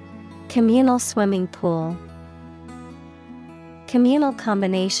 Communal swimming pool. Communal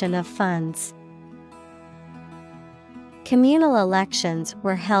combination of funds. Communal elections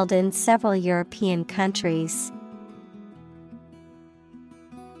were held in several European countries.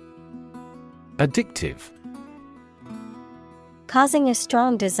 Addictive. Causing a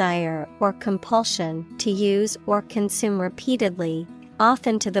strong desire or compulsion to use or consume repeatedly,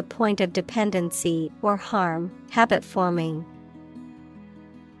 often to the point of dependency or harm, habit forming.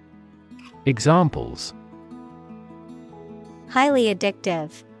 Examples: Highly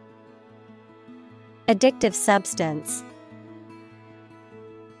addictive. Addictive substance.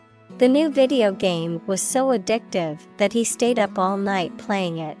 The new video game was so addictive that he stayed up all night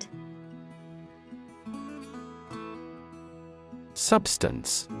playing it.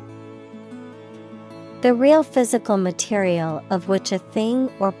 Substance. The real physical material of which a thing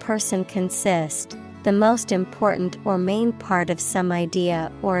or person consists, the most important or main part of some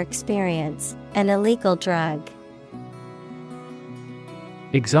idea or experience, an illegal drug.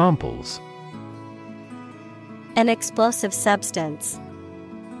 Examples: An explosive substance.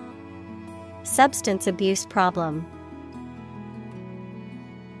 Substance abuse problem.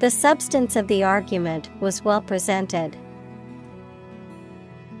 The substance of the argument was well presented.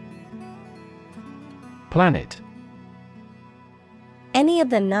 Planet. Any of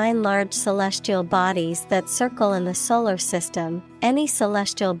the 9 large celestial bodies that circle in the solar system, any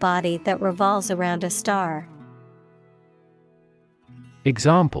celestial body that revolves around a star.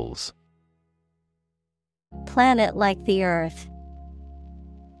 Examples: Planet like the Earth.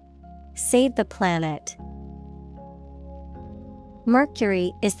 Save the planet.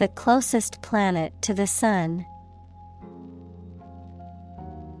 Mercury is the closest planet to the Sun.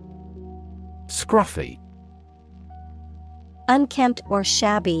 Scruffy. Unkempt or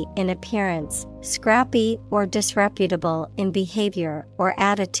shabby in appearance, scrappy or disreputable in behavior or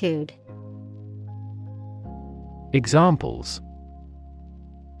attitude. Examples: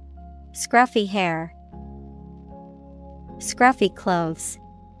 Scruffy hair. Scruffy clothes.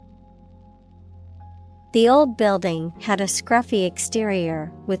 The old building had a scruffy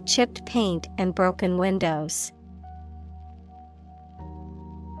exterior with chipped paint and broken windows.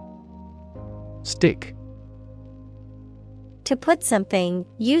 Stick. To put something,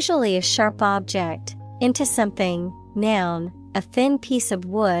 usually a sharp object, into something, noun, a thin piece of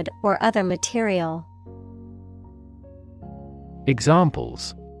wood or other material.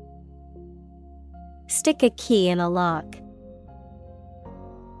 Examples: Stick a key in a lock.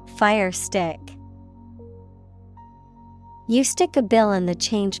 Fire stick. You stick a bill in the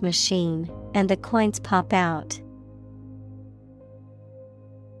change machine, and the coins pop out.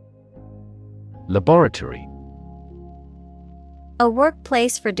 Laboratory. A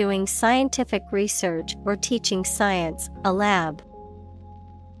workplace for doing scientific research or teaching science, a lab.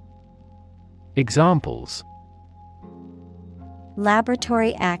 Examples: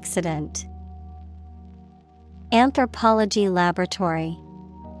 Laboratory accident. Anthropology laboratory.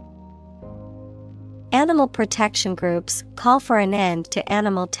 Animal protection groups call for an end to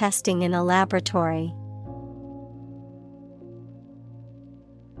animal testing in a laboratory.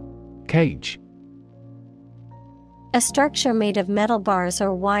 Cage. A structure made of metal bars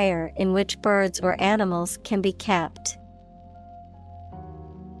or wire in which birds or animals can be kept.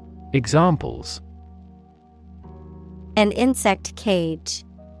 Examples: An insect cage.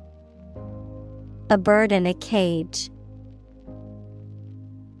 A bird in a cage.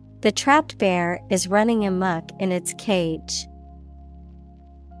 The trapped bear is running amok in its cage.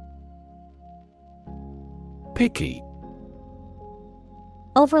 Picky.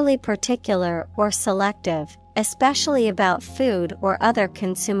 Overly particular or selective, especially about food or other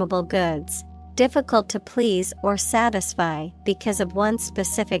consumable goods. Difficult to please or satisfy because of one's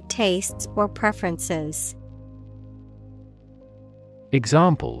specific tastes or preferences.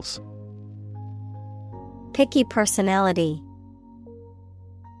 Examples: Picky personality.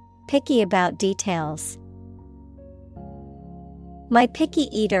 Picky about details. My picky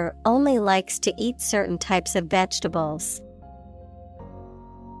eater only likes to eat certain types of vegetables.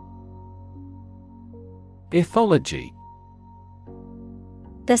 Ethology.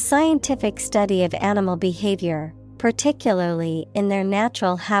 The scientific study of animal behavior, particularly in their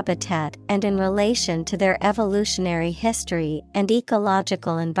natural habitat and in relation to their evolutionary history and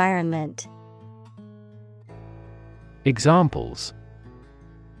ecological environment. Examples: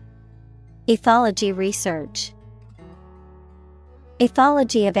 Ethology research.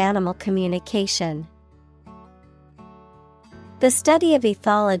 Ethology of animal communication. The study of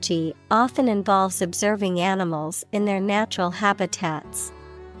ethology often involves observing animals in their natural habitats.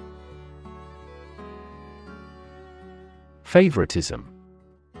 Favoritism.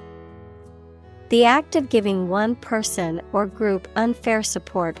 The act of giving one person or group unfair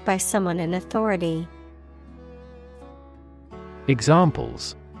support by someone in authority.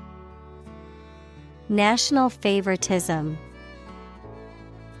 Examples: National favoritism.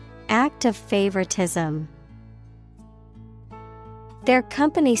 Act of favoritism. Their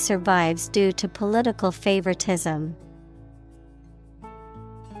company survives due to political favoritism.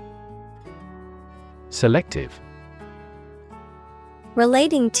 Selective.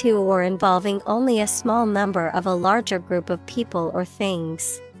 Relating to or involving only a small number of a larger group of people or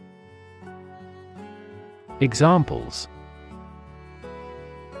things. Examples: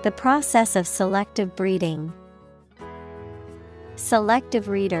 The process of selective breeding. Selective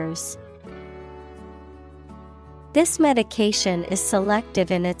readers. This medication is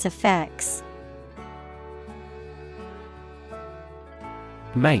selective in its effects.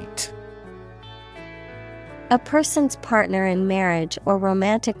 Mate. A person's partner in marriage or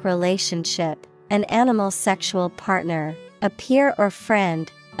romantic relationship, an animal's sexual partner, a peer or friend,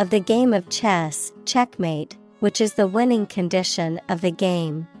 of the game of chess, checkmate, which is the winning condition of the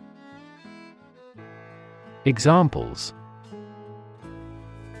game. Examples: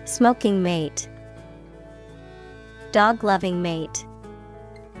 Smoking mate. Dog-loving mate.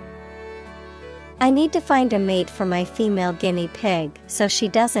 I need to find a mate for my female guinea pig so she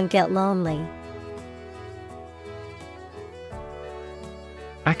doesn't get lonely.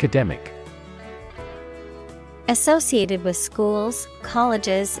 Academic. Associated with schools,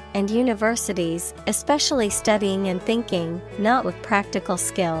 colleges, and universities, especially studying and thinking, not with practical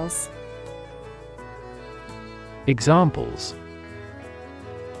skills. Examples: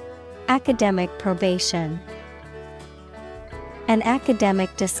 academic probation, an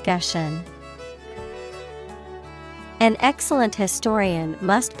academic discussion. An excellent historian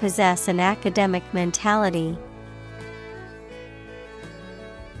must possess an academic mentality.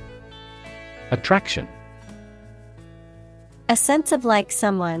 Attraction. A sense of like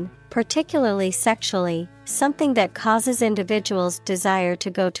someone, particularly sexually, something that causes individuals' desire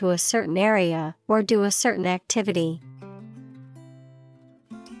to go to a certain area or do a certain activity.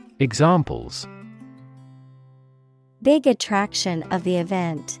 Examples: big attraction of the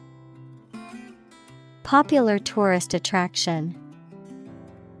event. Popular tourist attraction.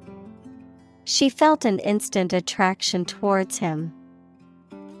 She felt an instant attraction towards him.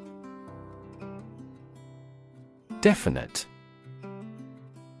 Definite.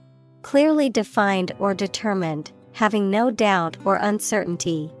 Clearly defined or determined, having no doubt or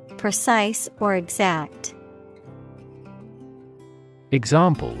uncertainty, precise or exact.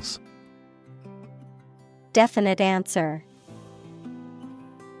 Examples: definite answer.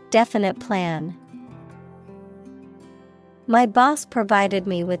 Definite plan. My boss provided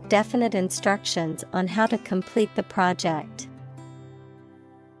me with definite instructions on how to complete the project.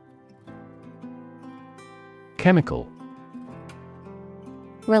 Chemical.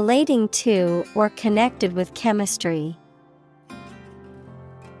 Relating to or connected with chemistry.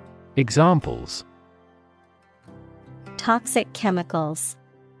 Examples: toxic chemicals.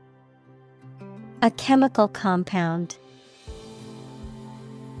 A chemical compound.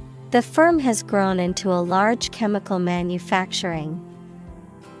 The firm has grown into a large chemical manufacturing.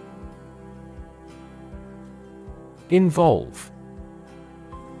 Involve.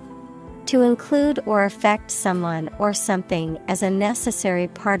 To include or affect someone or something as a necessary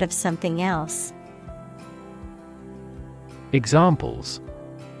part of something else. Examples: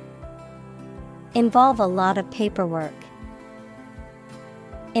 involve a lot of paperwork.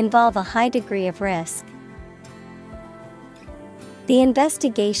 Involve a high degree of risk. The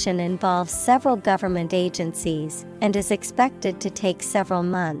investigation involves several government agencies and is expected to take several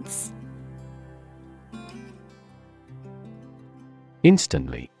months.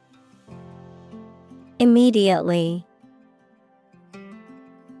 Instantly. Immediately.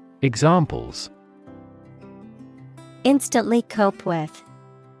 Examples: instantly cope with.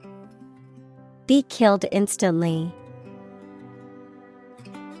 Be killed instantly.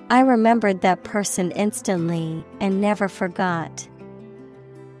 I remembered that person instantly and never forgot.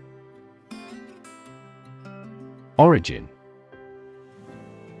 Origin.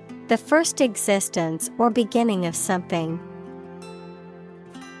 The first existence or beginning of something.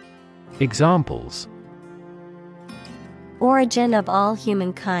 Examples: origin of all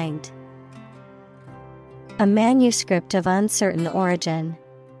humankind. A manuscript of uncertain origin.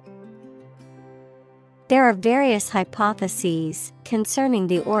 There are various hypotheses concerning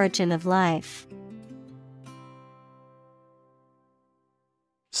the origin of life.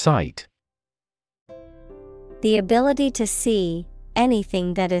 Sight. The ability to see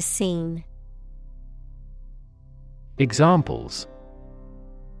anything that is seen. Examples: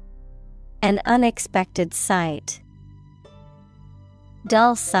 an unexpected sight.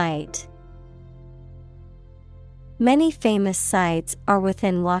 Dull sight. Many famous sites are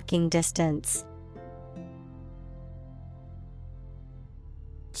within walking distance.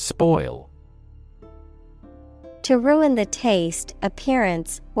 Spoil. To ruin the taste,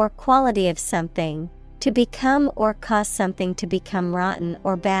 appearance, or quality of something. To become or cause something to become rotten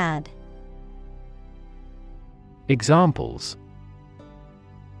or bad. Examples: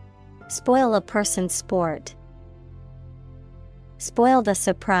 spoil a person's sport. Spoil the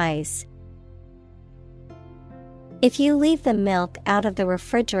surprise. If you leave the milk out of the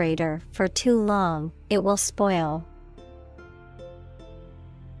refrigerator for too long, it will spoil.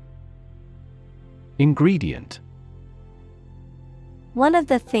 Ingredient. One of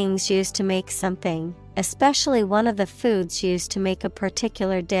the things used to make something, especially one of the foods used to make a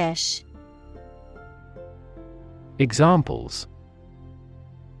particular dish. Examples: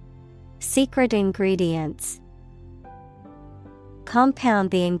 secret ingredients.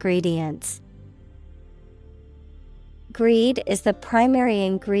 Compound the ingredients. Greed is the primary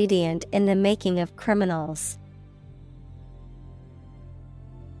ingredient in the making of criminals.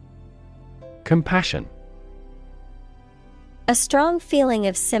 Compassion. A strong feeling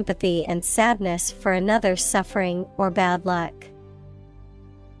of sympathy and sadness for another's suffering or bad luck.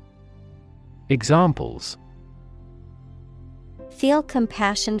 Examples: Feel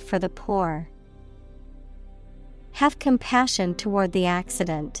compassion for the poor. Have compassion toward the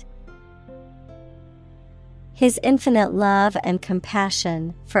accident. His infinite love and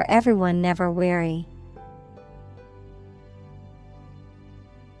compassion for everyone never weary.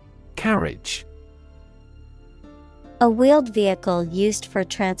 Carriage. A wheeled vehicle used for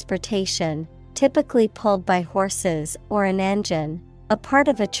transportation, typically pulled by horses or an engine, a part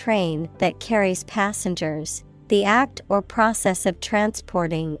of a train that carries passengers, the act or process of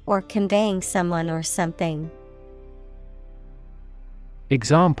transporting or conveying someone or something.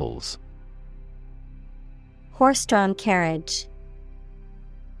 Examples: Horse-drawn carriage.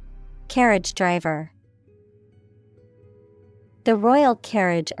 Carriage driver. The royal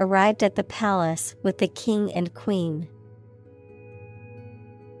carriage arrived at the palace with the king and queen.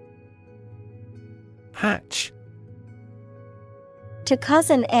 Hatch. To cause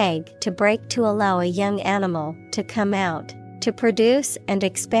an egg to break to allow a young animal to come out, to produce and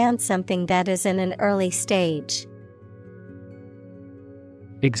expand something that is in an early stage.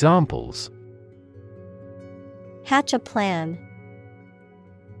 Examples: Hatch a plan.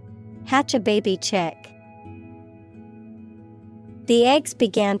 Hatch a baby chick. The eggs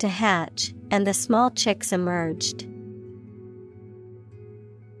began to hatch, and the small chicks emerged.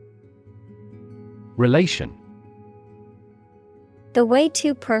 Relation. The way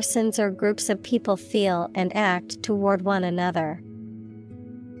two persons or groups of people feel and act toward one another.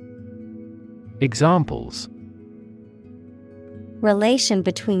 Examples: Relation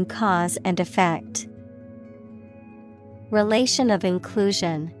between cause and effect. Relation of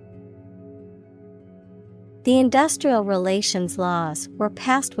inclusion. The industrial relations laws were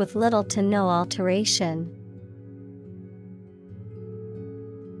passed with little to no alteration.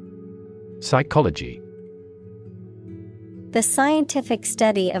 Psychology. The scientific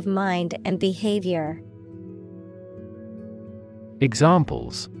study of mind and behavior.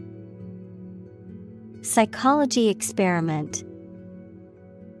 Examples: Psychology experiment.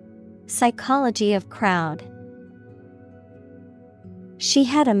 Psychology of crowd. She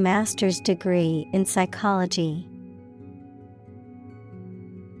had a master's degree in psychology.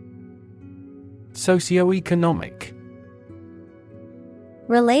 Socioeconomic.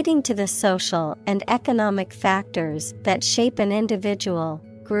 Relating to the social and economic factors that shape an individual,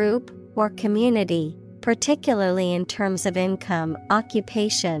 group, or community, particularly in terms of income,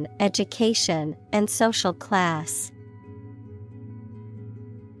 occupation, education, and social class.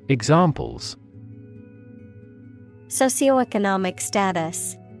 Examples: Socioeconomic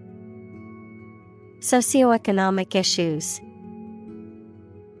status. Socioeconomic issues.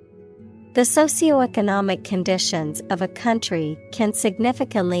 The socioeconomic conditions of a country can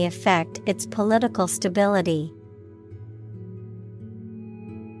significantly affect its political stability.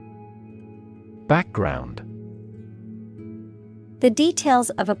 Background. The details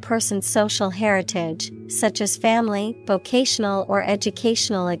of a person's social heritage, such as family, vocational or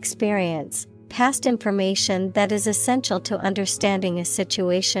educational experience, past information that is essential to understanding a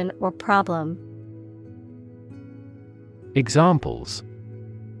situation or problem. Examples: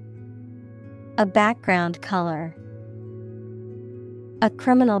 A background color. A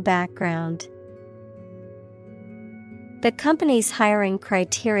criminal background. The company's hiring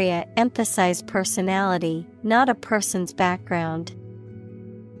criteria emphasize personality, not a person's background.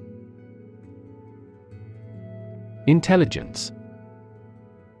 Intelligence.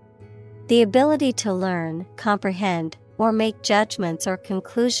 The ability to learn, comprehend, or make judgments or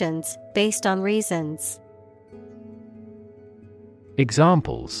conclusions based on reasons.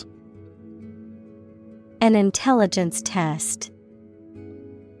 Examples: An intelligence test.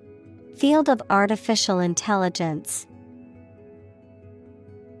 Field of artificial intelligence.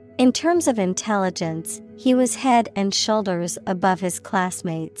 In terms of intelligence, he was head and shoulders above his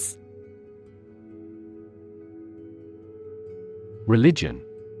classmates. Religion.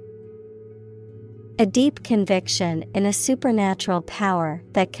 A deep conviction in a supernatural power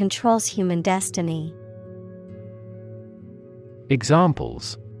that controls human destiny.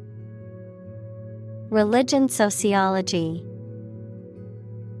 Examples: Religion sociology.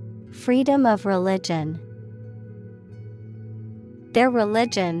 Freedom of religion. Their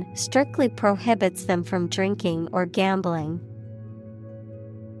religion strictly prohibits them from drinking or gambling.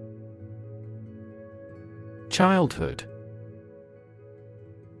 Childhood.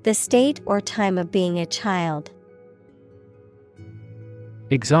 The state or time of being a child.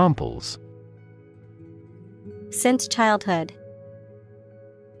 Examples: Since childhood.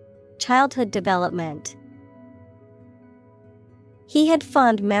 Childhood development. He had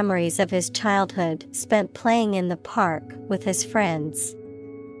fond memories of his childhood spent playing in the park with his friends.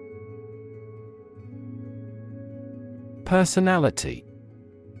 Personality.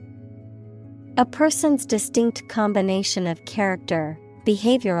 A person's distinct combination of character,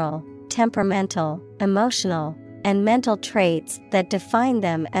 behavioral, temperamental, emotional, and mental traits that define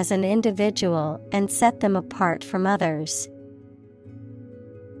them as an individual and set them apart from others.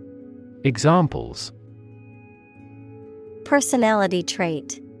 Examples: Personality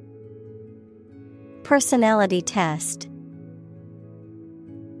trait. Personality test.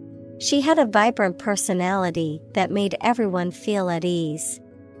 She had a vibrant personality that made everyone feel at ease.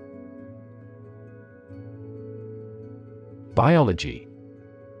 Biology.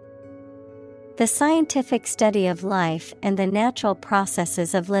 The scientific study of life and the natural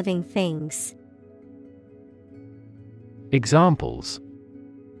processes of living things. Examples: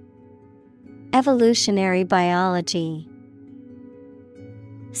 Evolutionary biology.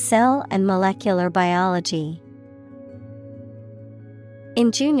 Cell and molecular biology.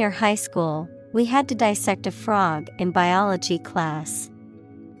 In junior high school, we had to dissect a frog in biology class.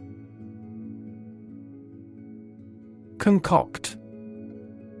 Concoct.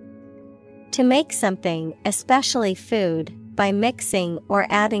 To make something, especially food, by mixing or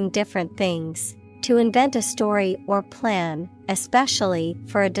adding different things. To invent a story or plan, especially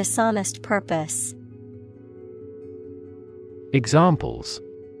for a dishonest purpose. Examples: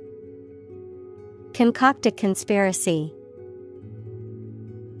 Concoct a conspiracy.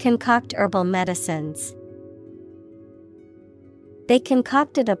 Concoct herbal medicines. They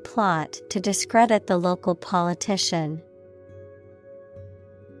concocted a plot to discredit the local politician.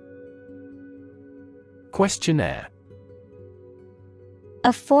 Questionnaire.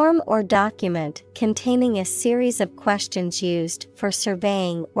 A form or document containing a series of questions used for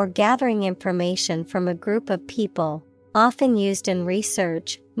surveying or gathering information from a group of people, often used in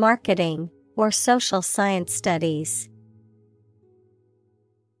research, marketing, or social science studies.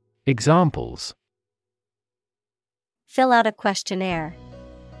 Examples: Fill out a questionnaire.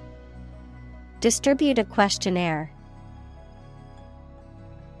 Distribute a questionnaire.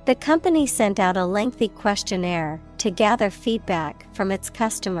 The company sent out a lengthy questionnaire to gather feedback from its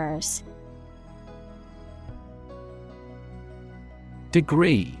customers.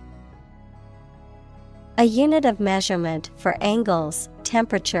 Degree. A unit of measurement for angles,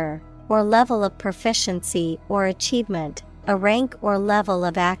 temperature, or level of proficiency or achievement, a rank or level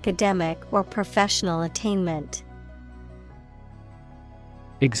of academic or professional attainment.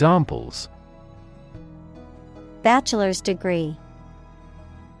 Examples: Bachelor's degree.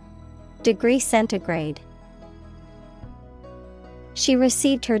 Degree centigrade. She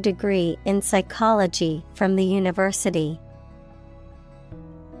received her degree in psychology from the university.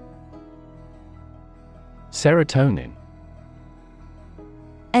 Serotonin.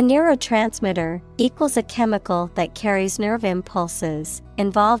 A neurotransmitter equals a chemical that carries nerve impulses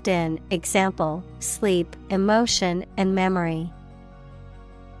involved in, example, sleep, emotion, and memory.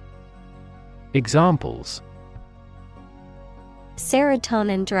 Examples: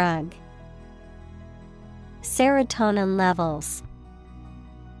 Serotonin drug. Serotonin levels.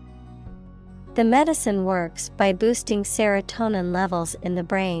 The medicine works by boosting serotonin levels in the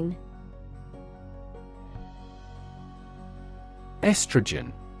brain.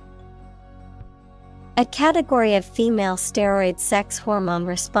 Estrogen. A category of female steroid sex hormone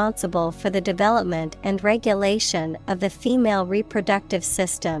responsible for the development and regulation of the female reproductive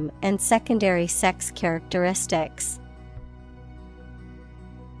system and secondary sex characteristics.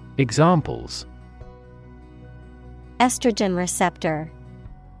 Examples: Estrogen receptor.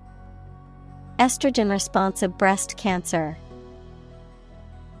 Estrogen-responsive breast cancer.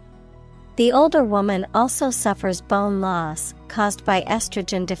 The older woman also suffers bone loss caused by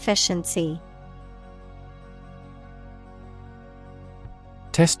estrogen deficiency.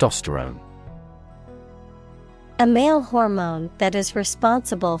 Testosterone. A male hormone that is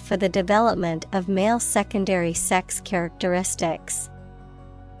responsible for the development of male secondary sex characteristics.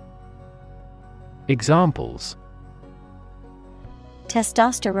 Examples: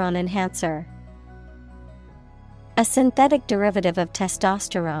 Testosterone enhancer. A synthetic derivative of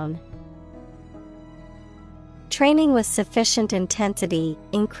testosterone. Training with sufficient intensity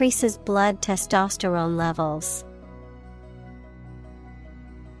increases blood testosterone levels.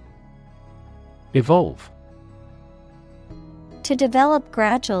 Evolve. To develop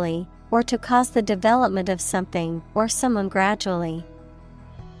gradually, or to cause the development of something or someone gradually.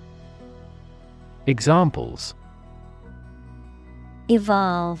 Examples: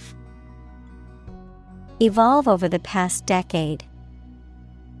 Evolve. Evolve over the past decade.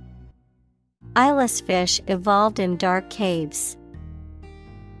 Eyeless fish evolved in dark caves.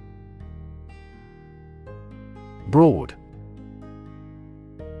 Broad.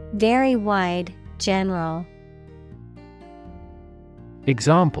 Very wide, general.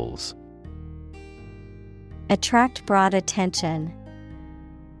 Examples: Attract broad attention.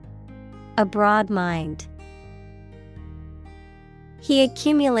 A broad mind. He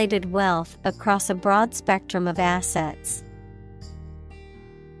accumulated wealth across a broad spectrum of assets.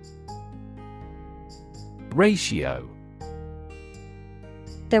 Ratio.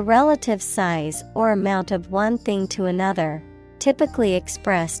 The relative size or amount of one thing to another, typically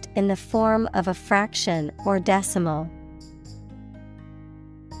expressed in the form of a fraction or decimal.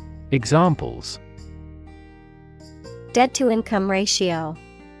 Examples: Debt-to-income ratio.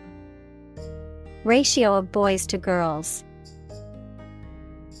 Ratio of boys to girls.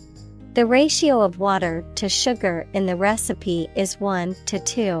 The ratio of water to sugar in the recipe is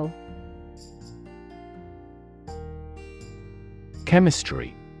 1:2.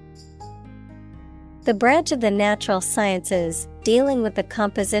 Chemistry. The branch of the natural sciences dealing with the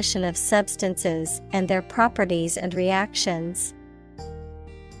composition of substances and their properties and reactions.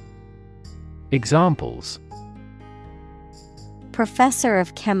 Examples: Professor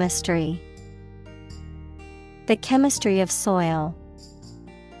of chemistry. The chemistry of soil.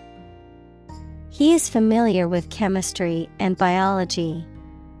 He is familiar with chemistry and biology.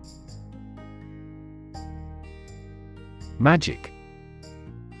 Magic.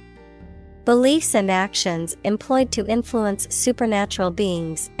 Beliefs and actions employed to influence supernatural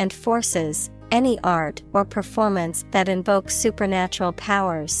beings and forces, any art or performance that invokes supernatural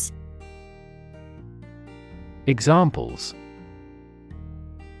powers. Examples: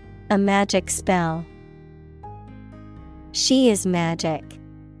 A magic spell. She is magic.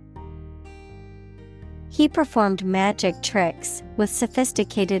 He performed magic tricks with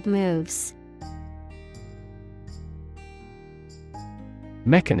sophisticated moves.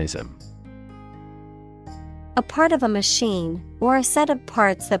 Mechanism. A part of a machine, or a set of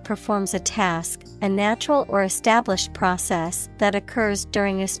parts that performs a task, a natural or established process that occurs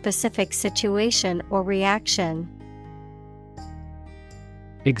during a specific situation or reaction.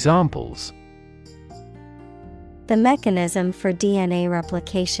 Examples: The mechanism for DNA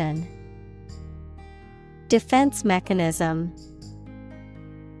replication. Defense mechanism.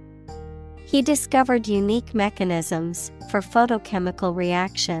 He discovered unique mechanisms for photochemical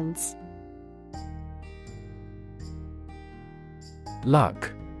reactions.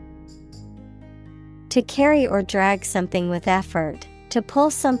 Luck. To carry or drag something with effort, to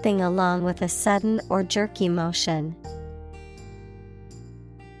pull something along with a sudden or jerky motion.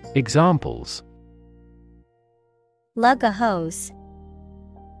 Examples: Lug a hose.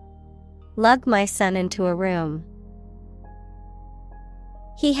 Lug my son into a room.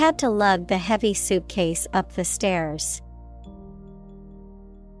 He had to lug the heavy suitcase up the stairs.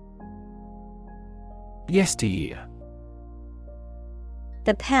 Yesteryear.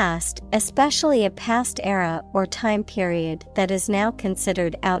 The past, especially a past era or time period that is now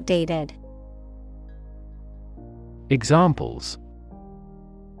considered outdated. Examples: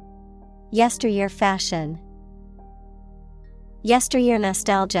 Yesteryear fashion. Yesteryear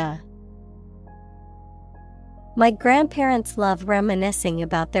nostalgia. My grandparents love reminiscing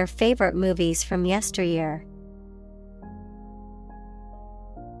about their favorite movies from yesteryear.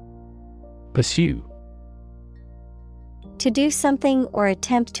 Pursue. To do something or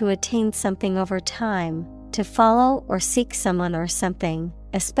attempt to attain something over time, to follow or seek someone or something,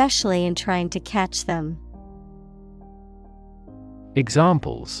 especially in trying to catch them.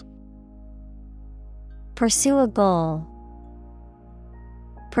 Examples: Pursue a goal.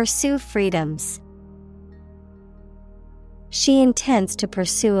 Pursue freedoms. She intends to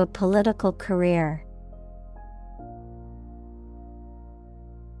pursue a political career.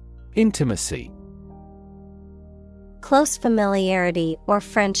 Intimacy. Close familiarity or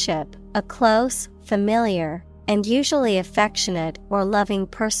friendship, a close, familiar, and usually affectionate or loving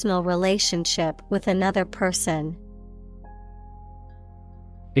personal relationship with another person.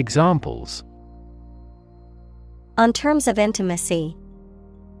 Examples: On terms of intimacy.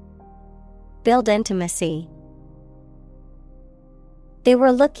 Build intimacy. They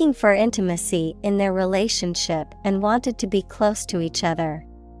were looking for intimacy in their relationship and wanted to be close to each other.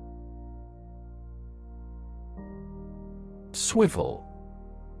 Swivel.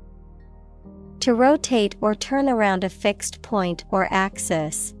 To rotate or turn around a fixed point or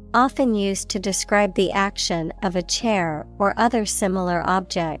axis, often used to describe the action of a chair or other similar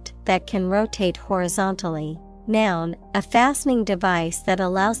object that can rotate horizontally. Noun, a fastening device that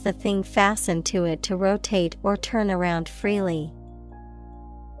allows the thing fastened to it to rotate or turn around freely.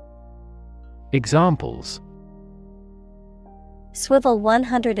 Examples: Swivel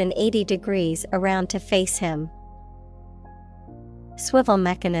 180 degrees around to face him. swivel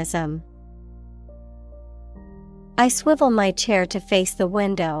mechanism. I swivel my chair to face the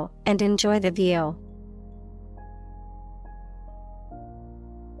window and enjoy the view.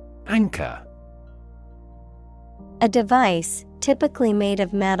 Anchor. A device, typically made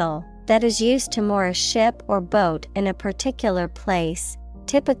of metal, that is used to moor a ship or boat in a particular place,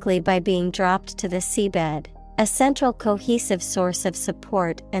 typically by being dropped to the seabed, a central cohesive source of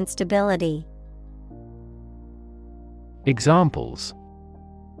support and stability. Examples: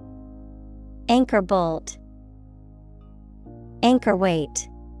 Anchor bolt, anchor weight.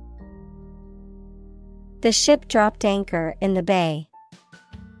 The ship dropped anchor in the bay.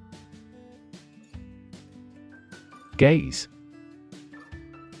 Gaze.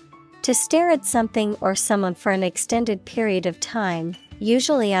 To stare at something or someone for an extended period of time,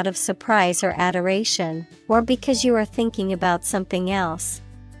 usually out of surprise or adoration, or because you are thinking about something else.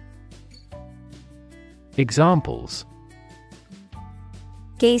 Examples: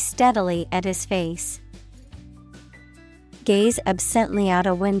 Gaze steadily at his face. Gaze absently out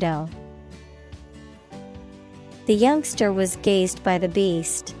a window. The youngster was gazed by the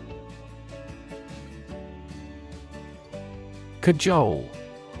beast. Cajole.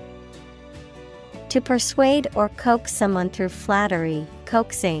 To persuade or coax someone through flattery,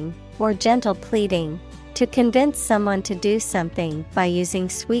 coaxing, or gentle pleading. To convince someone to do something by using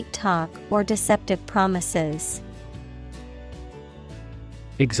sweet talk or deceptive promises.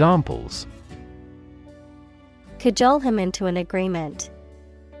 Examples: Cajole him into an agreement.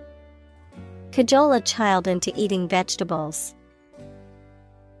 Cajole a child into eating vegetables.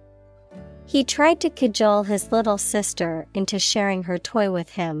 He tried to cajole his little sister into sharing her toy with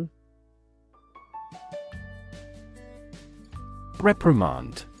him.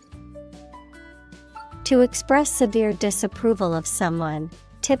 Reprimand. To express severe disapproval of someone,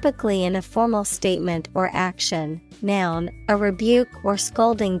 typically in a formal statement or action. Noun, a rebuke or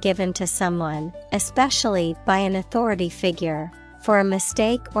scolding given to someone, especially by an authority figure, for a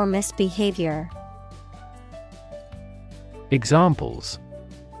mistake or misbehavior. Examples: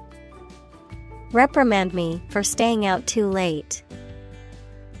 Reprimand me for staying out too late.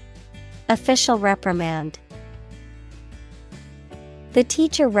 Official reprimand. The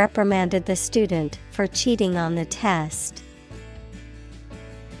teacher reprimanded the student for cheating on the test.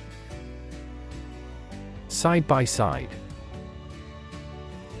 Side by side.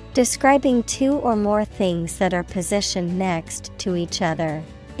 Describing two or more things that are positioned next to each other,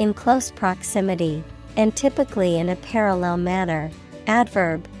 in close proximity, and typically in a parallel manner.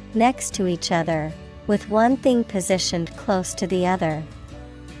 Adverb, next to each other, with one thing positioned close to the other.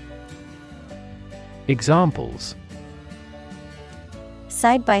 Examples: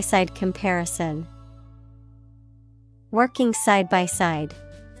 Side-by-side comparison. Working side by side.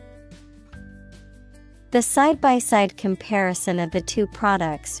 The side-by-side comparison of the two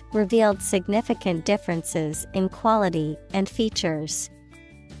products revealed significant differences in quality and features.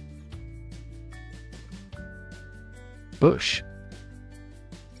 Bush.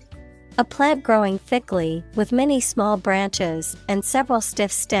 A plant growing thickly with many small branches and several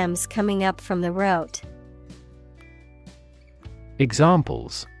stiff stems coming up from the root.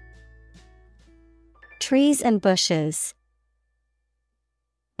 Examples: Trees and bushes.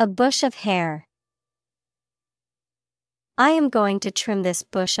 A bush of hair. I am going to trim this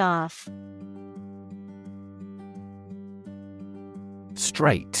bush off.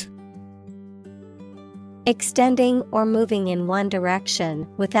 Straight. Extending or moving in one direction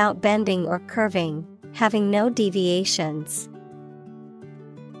without bending or curving, having no deviations.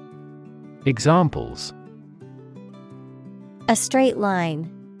 Examples: A straight line.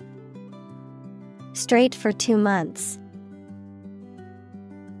 Straight for 2 months.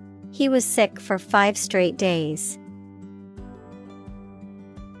 He was sick for 5 straight days.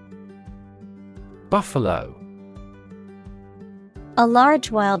 Buffalo. A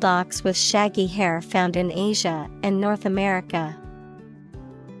large wild ox with shaggy hair found in Asia and North America.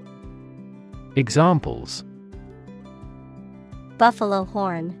 Examples: Buffalo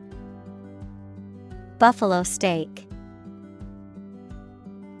horn. Buffalo steak.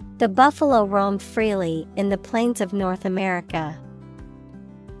 The buffalo roamed freely in the plains of North America.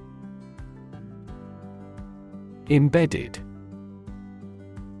 Embedded.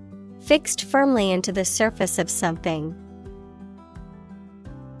 Fixed firmly into the surface of something.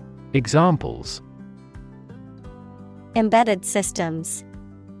 Examples: Embedded systems.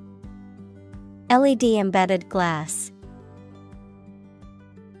 LED embedded glass.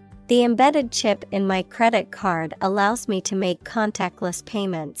 The embedded chip in my credit card allows me to make contactless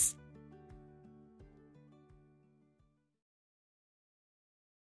payments.